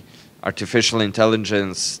the artificial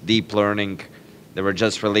intelligence, deep learning, they were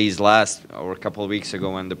just released a couple of weeks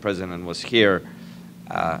ago when the president was here.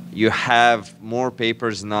 You have more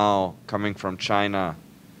papers now coming from China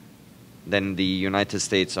than the United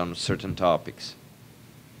States on certain topics.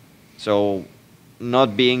 So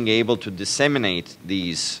not being able to disseminate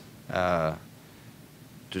these to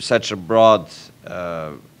such a broad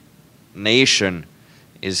nation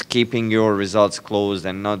is keeping your results closed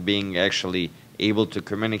and not being actually able to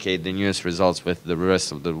communicate the newest results with the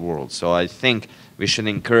rest of the world. So I think we should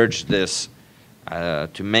encourage this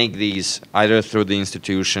to make these either through the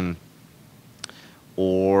institution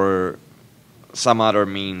or some other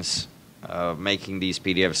means of making these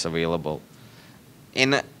PDFs available.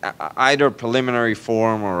 In either preliminary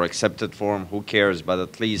form or accepted form, who cares, but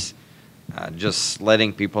at least just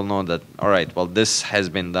letting people know that, all right, well, this has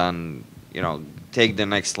been done, you know, take the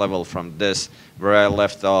next level from this. Where I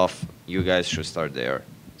left off, you guys should start there.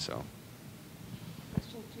 So.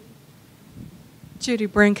 Judy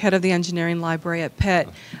Brink, head of the engineering library at Pitt.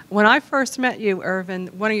 When I first met you, Irvin,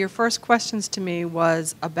 one of your first questions to me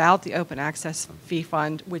was about the open access fee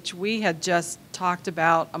fund, which we had just talked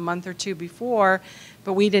about a month or two before,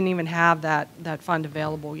 but we didn't even have that fund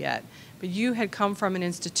available yet. But you had come from an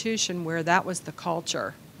institution where that was the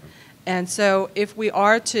culture. And so if we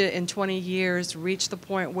are to, in 20 years, reach the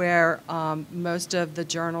point where most of the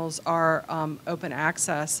journals are open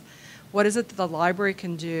access, what is it that the library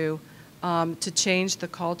can do to change the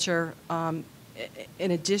culture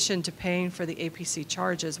in addition to paying for the APC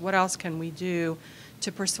charges? What else can we do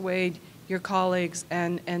to persuade your colleagues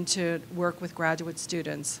and to work with graduate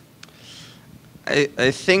students? I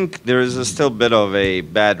think there is still a bit of a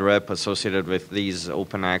bad rep associated with these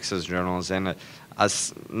open access journals, and a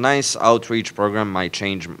nice outreach program might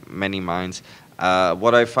change many minds.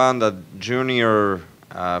 What I found that junior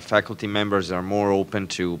faculty members are more open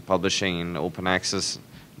to publishing in open access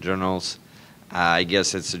journals. I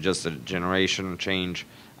guess it's just a generation change.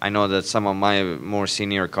 I know that some of my more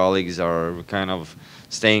senior colleagues are kind of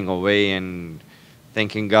staying away and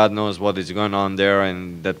thinking God knows what is going on there,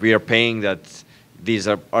 and that we are paying that these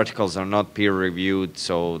articles are not peer-reviewed.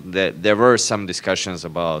 So there were some discussions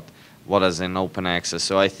about what is in open access.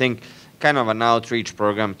 So I think kind of an outreach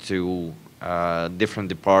program to different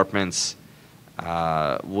departments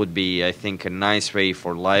would be, I think, a nice way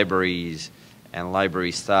for libraries and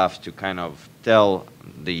library staff to kind of tell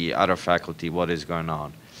the other faculty what is going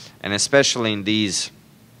on. And especially in these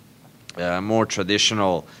more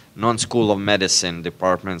traditional non-school of medicine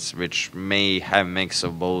departments, which may have a mix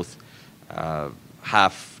of both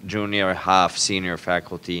half junior, half senior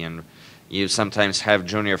faculty, and you sometimes have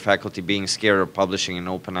junior faculty being scared of publishing in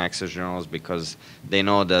open access journals because they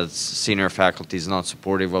know that senior faculty is not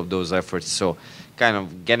supportive of those efforts. So kind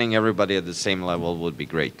of getting everybody at the same level would be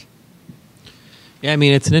great. Yeah, I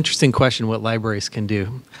mean, it's an interesting question what libraries can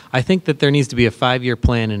do. I think that there needs to be a 5-year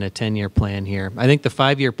plan and a 10-year plan here. I think the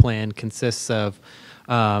 5-year plan consists of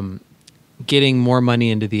getting more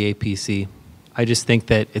money into the APC. I just think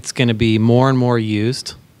that it's going to be more and more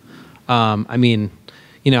used. I mean,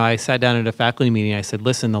 you know, I sat down at a faculty meeting. I said,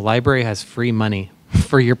 listen, the library has free money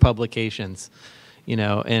for your publications, you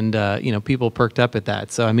know, and, you know, people perked up at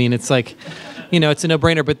that. So, I mean, it's like, you know, it's a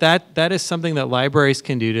no-brainer. But that is something that libraries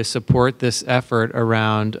can do to support this effort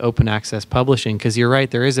around open access publishing. Because you're right,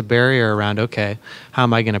 there is a barrier around, okay, how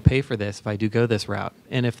am I going to pay for this if I do go this route?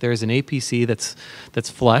 And if there's an APC that's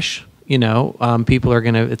flush, you know, people are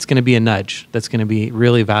it's going to be a nudge that's going to be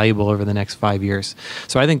really valuable over the next 5 years.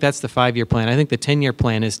 So I think that's the 5-year plan. I think the 10-year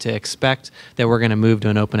plan is to expect that we're going to move to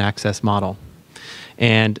an open access model.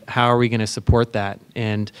 And how are we going to support that?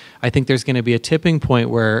 And I think there's going to be a tipping point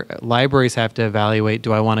where libraries have to evaluate,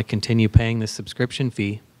 do I want to continue paying this subscription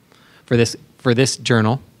fee for this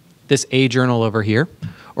journal, this A journal over here,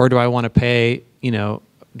 or do I want to pay, you know,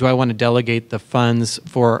 do I want to delegate the funds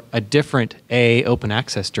for a different A open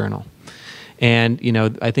access journal? And, you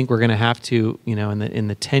know, I think we're going to have to, you know, in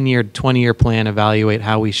the 10-year, 20-year plan, evaluate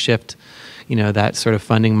how we shift, that sort of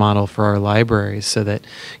funding model for our libraries, so that,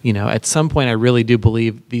 at some point I really do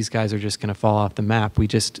believe these guys are just going to fall off the map.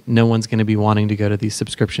 No one's going to be wanting to go to these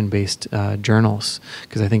subscription-based journals,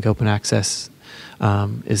 because I think open access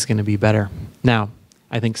is going to be better. Now,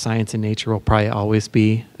 I think Science and Nature will probably always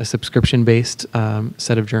be a subscription-based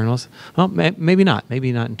set of journals. Well, maybe not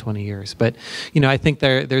in 20 years. But, I think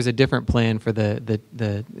there's a different plan for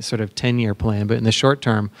the sort of 10-year plan. But in the short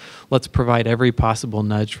term, let's provide every possible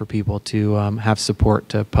nudge for people to have support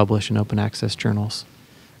to publish in open access journals.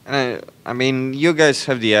 And I mean, you guys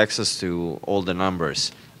have the access to all the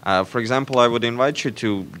numbers. For example, I would invite you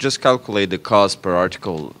to just calculate the cost per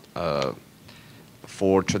article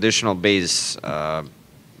for traditional base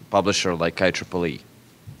publisher like IEEE.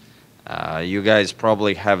 You guys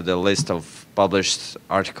probably have the list of published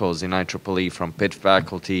articles in IEEE from Pitt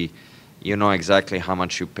faculty. You know exactly how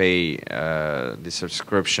much you pay the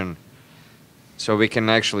subscription. So we can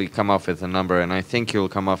actually come up with a number, and I think you'll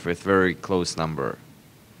come up with a very close number.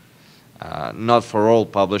 Not for all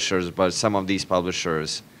publishers, but some of these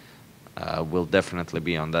publishers will definitely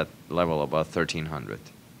be on that level, about 1,300.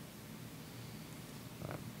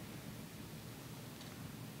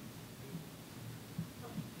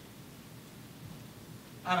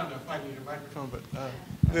 I don't know if I need a microphone, but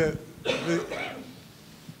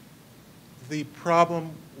the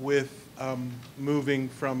problem with moving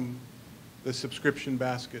from the subscription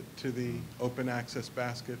basket to the open access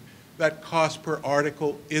basket, that cost per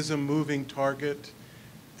article is a moving target,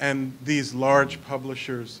 and these large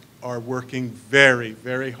publishers are working very,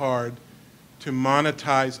 very hard to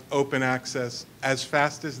monetize open access as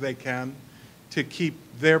fast as they can to keep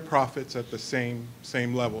their profits at the same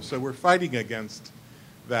level. So we're fighting against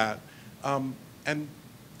that. To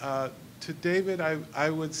David, I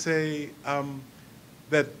would say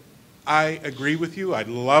that I agree with you. I'd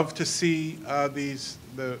love to see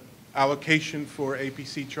the allocation for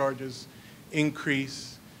APC charges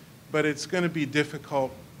increase, but it's going to be a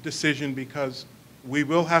difficult decision because we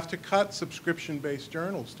will have to cut subscription-based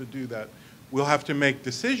journals to do that. We'll have to make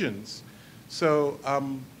decisions. So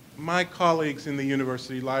my colleagues in the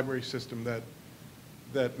university library system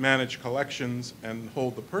that manage collections and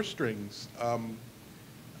hold the purse strings,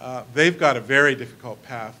 they've got a very difficult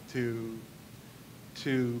path to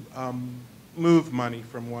move money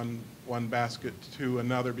from one basket to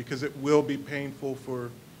another, because it will be painful for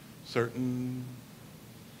certain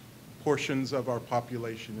portions of our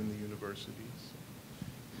population in the universities.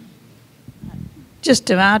 Just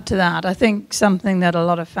to add to that, I think something that a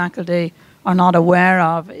lot of faculty are not aware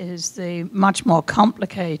of is the much more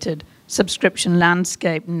complicated subscription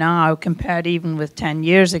landscape now compared even with 10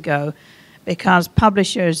 years ago, because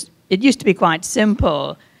publishers, it used to be quite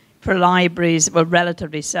simple for libraries, well,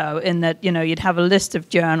 relatively so, in that, you'd have a list of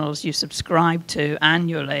journals you subscribe to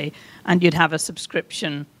annually, and you'd have a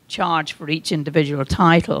subscription charge for each individual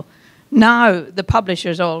title. Now, the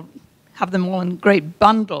publishers all have them all in great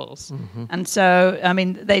bundles. Mm-hmm. And so, I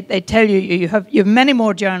mean, they tell you you have many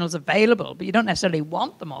more journals available, but you don't necessarily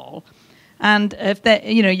want them all. And if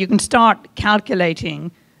you can start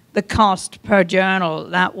calculating the cost per journal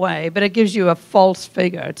that way, but it gives you a false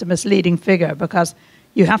figure. It's a misleading figure, because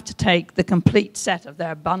you have to take the complete set of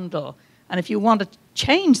their bundle. And if you want to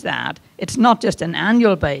change that, it's not just an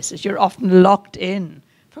annual basis. You're often locked in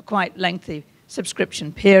for quite lengthy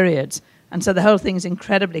subscription periods. And so the whole thing is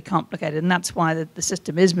incredibly complicated, and that's why the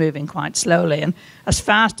system is moving quite slowly. And as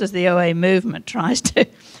fast as the OA movement tries to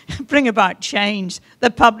bring about change, the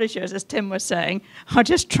publishers, as Tim was saying, are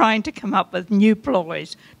just trying to come up with new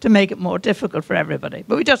ploys to make it more difficult for everybody.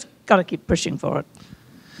 But we just got to keep pushing for it.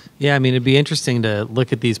 Yeah, I mean, it'd be interesting to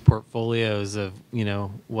look at these portfolios of,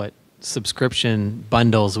 what subscription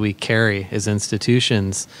bundles we carry as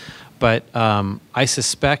institutions. But I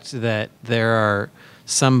suspect that there are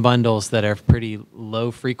some bundles that are pretty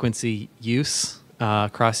low frequency use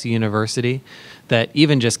across the university, that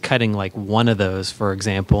even just cutting like one of those, for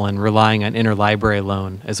example, and relying on interlibrary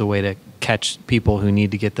loan as a way to catch people who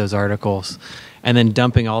need to get those articles, and then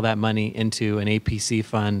dumping all that money into an APC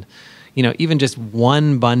fund, even just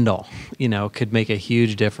one bundle, could make a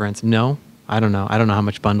huge difference. No, I don't know. I don't know how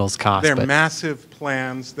much bundles cost. They're massive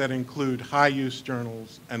plans that include high-use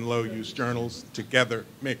journals and low-use journals together,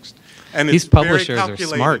 mixed. And these it's publishers very are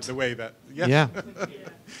calculated smart. the way that, yes. Yeah.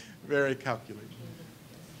 Very calculated.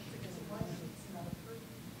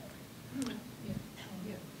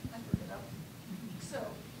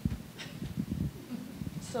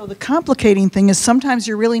 So the complicating thing is sometimes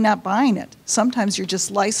you're really not buying it. Sometimes you're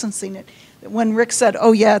just licensing it. When Rick said,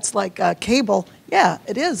 oh, yeah, it's like cable, yeah,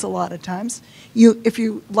 it is a lot of times. If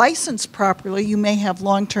you license properly, you may have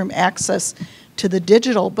long-term access to the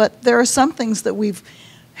digital. But there are some things that we've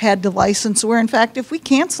had to license where, in fact, if we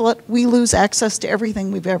cancel it, we lose access to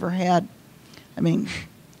everything we've ever had. I mean,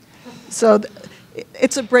 so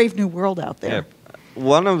it's a brave new world out there. Yeah.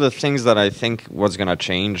 One of the things that I think was going to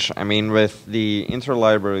change, I mean, with the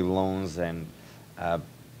interlibrary loans, and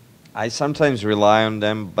I sometimes rely on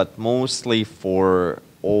them, but mostly for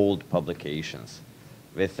old publications.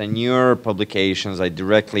 With the newer publications, I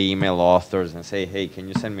directly email authors and say, hey, can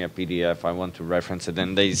you send me a PDF? I want to reference it.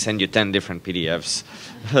 And they send you 10 different PDFs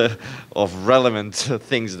of relevant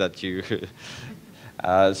things that you...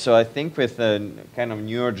 So I think with kind of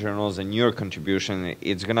newer journals and newer contribution,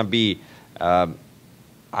 it's going to be...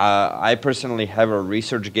 I personally have a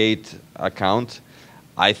ResearchGate account.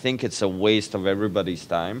 I think it's a waste of everybody's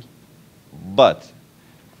time, but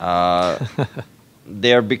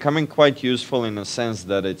they're becoming quite useful in a sense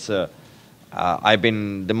that it's the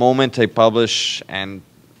moment I publish, and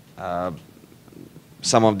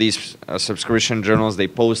some of these subscription journals, they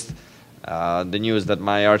post the news that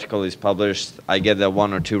my article is published, I get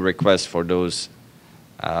 1 or 2 requests for those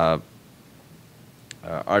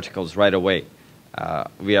articles right away.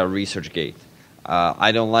 Via ResearchGate.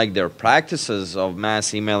 I don't like their practices of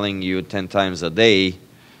mass emailing you 10 times a day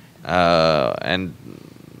and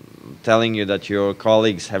telling you that your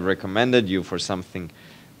colleagues have recommended you for something.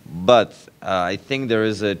 But I think there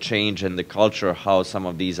is a change in the culture how some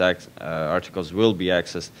of these articles will be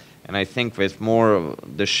accessed. And I think with more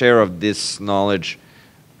the share of this knowledge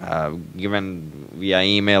given via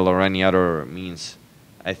email or any other means,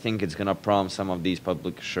 I think it's going to prompt some of these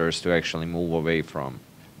publishers to actually move away from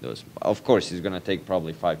those. Of course, it's going to take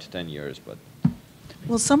probably 5 to 10 years, but...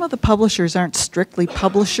 Well, some of the publishers aren't strictly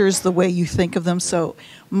publishers the way you think of them. So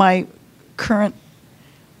my current,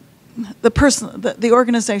 the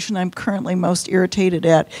organization I'm currently most irritated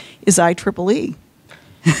at is IEEE.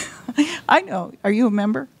 I know. Are you a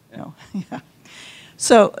member? Yeah. No. Yeah.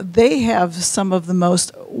 So they have some of the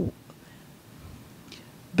most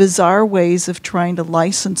bizarre ways of trying to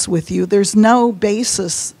license with you. There's no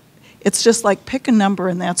basis. It's just like pick a number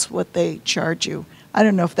and that's what they charge you. I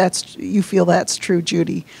don't know if you feel that's true,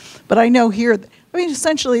 Judy. But I know here, I mean,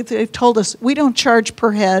 essentially they've told us we don't charge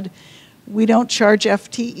per head, we don't charge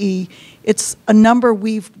FTE. It's a number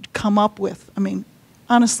we've come up with. I mean,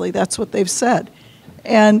 honestly, that's what they've said.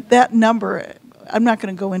 And that number, I'm not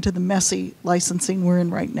going to go into the messy licensing we're in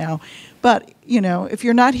right now. But, you know, if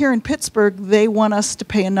you're not here in Pittsburgh, they want us to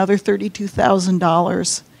pay another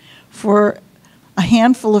 $32,000 for a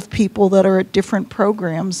handful of people that are at different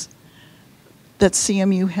programs that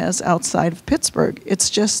CMU has outside of Pittsburgh.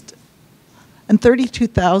 It's just, and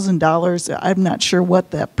 $32,000, I'm not sure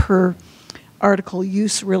what that per article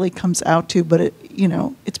use really comes out to, but it, you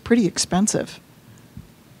know, it's pretty expensive.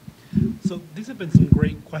 So these have been some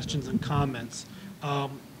great questions and comments.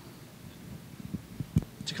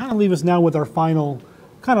 To kind of leave us now with our final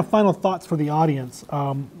thoughts for the audience,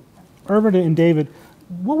 Irvin and David,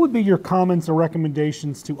 what would be your comments or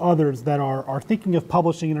recommendations to others that are thinking of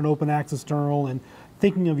publishing in an open access journal and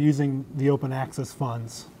thinking of using the open access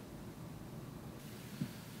funds?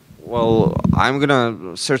 Well, I'm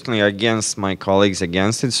gonna certainly against my colleagues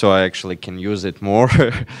against it, so I actually can use it more.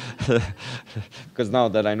 Because now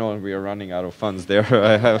that I know we are running out of funds there,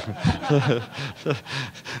 I have.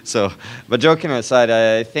 So, but joking aside,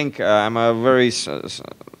 I think I'm a very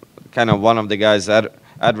kind of one of the guys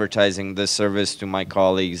advertising this service to my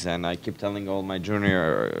colleagues, and I keep telling all my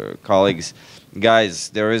junior colleagues, guys,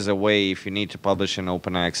 there is a way if you need to publish in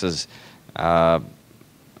open access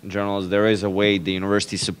journals, there is a way, the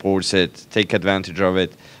university supports it, take advantage of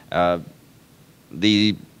it.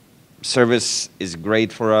 The service is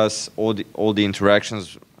great for us, all the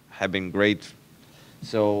interactions have been great,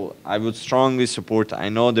 so I would strongly support. I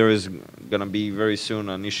know there is going to be very soon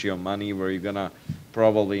an issue of money where you're going to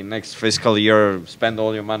probably next fiscal year spend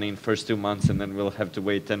all your money in first 2 months and then we'll have to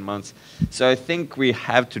wait 10 months. So I think we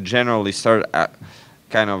have to generally start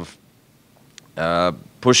kind of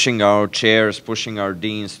pushing our chairs, pushing our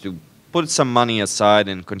deans to put some money aside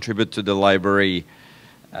and contribute to the library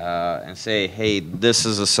and say, hey, this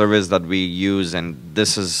is a service that we use and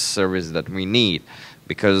this is a service that we need.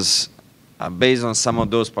 Because based on some of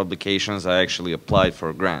those publications, I actually applied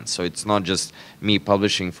for grants. So it's not just me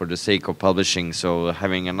publishing for the sake of publishing. So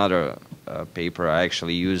having another paper, I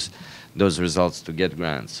actually use those results to get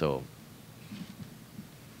grants. So.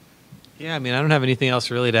 Yeah, I mean, I don't have anything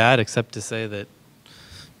else really to add except to say that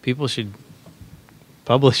people should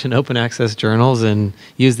publish in open access journals and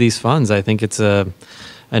use these funds. I think it's a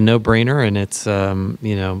no-brainer, and it's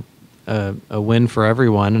you know, a win for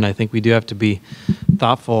everyone. And I think we do have to be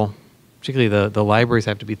thoughtful particularly the libraries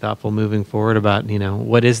have to be thoughtful moving forward about,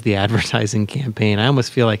 what is the advertising campaign. I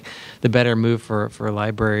almost feel like the better move for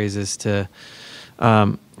libraries is to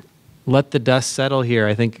let the dust settle here.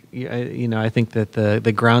 I think, I think that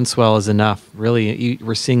the groundswell is enough. Really,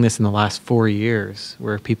 we're seeing this in the last 4 years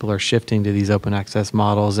where people are shifting to these open access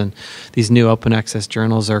models, and these new open access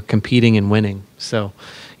journals are competing and winning. So,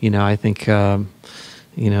 I think,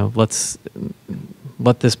 let's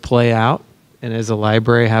let this play out. And as a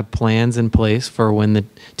library, have plans in place for when the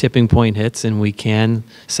tipping point hits and we can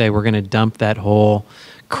say we're going to dump that whole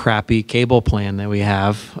crappy cable plan that we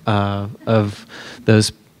have of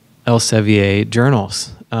those Elsevier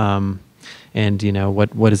journals. And,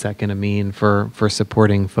 what is that going to mean for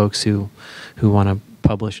supporting folks who want to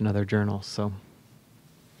publish in other journals? So.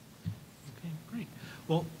 Okay, great.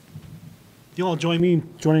 Well, you all join me in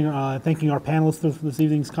thanking our panelists for this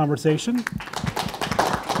evening's conversation.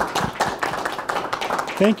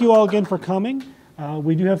 Thank you all again for coming.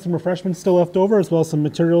 We do have some refreshments still left over, as well as some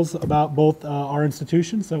materials about both our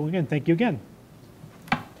institutions. So again, thank you again.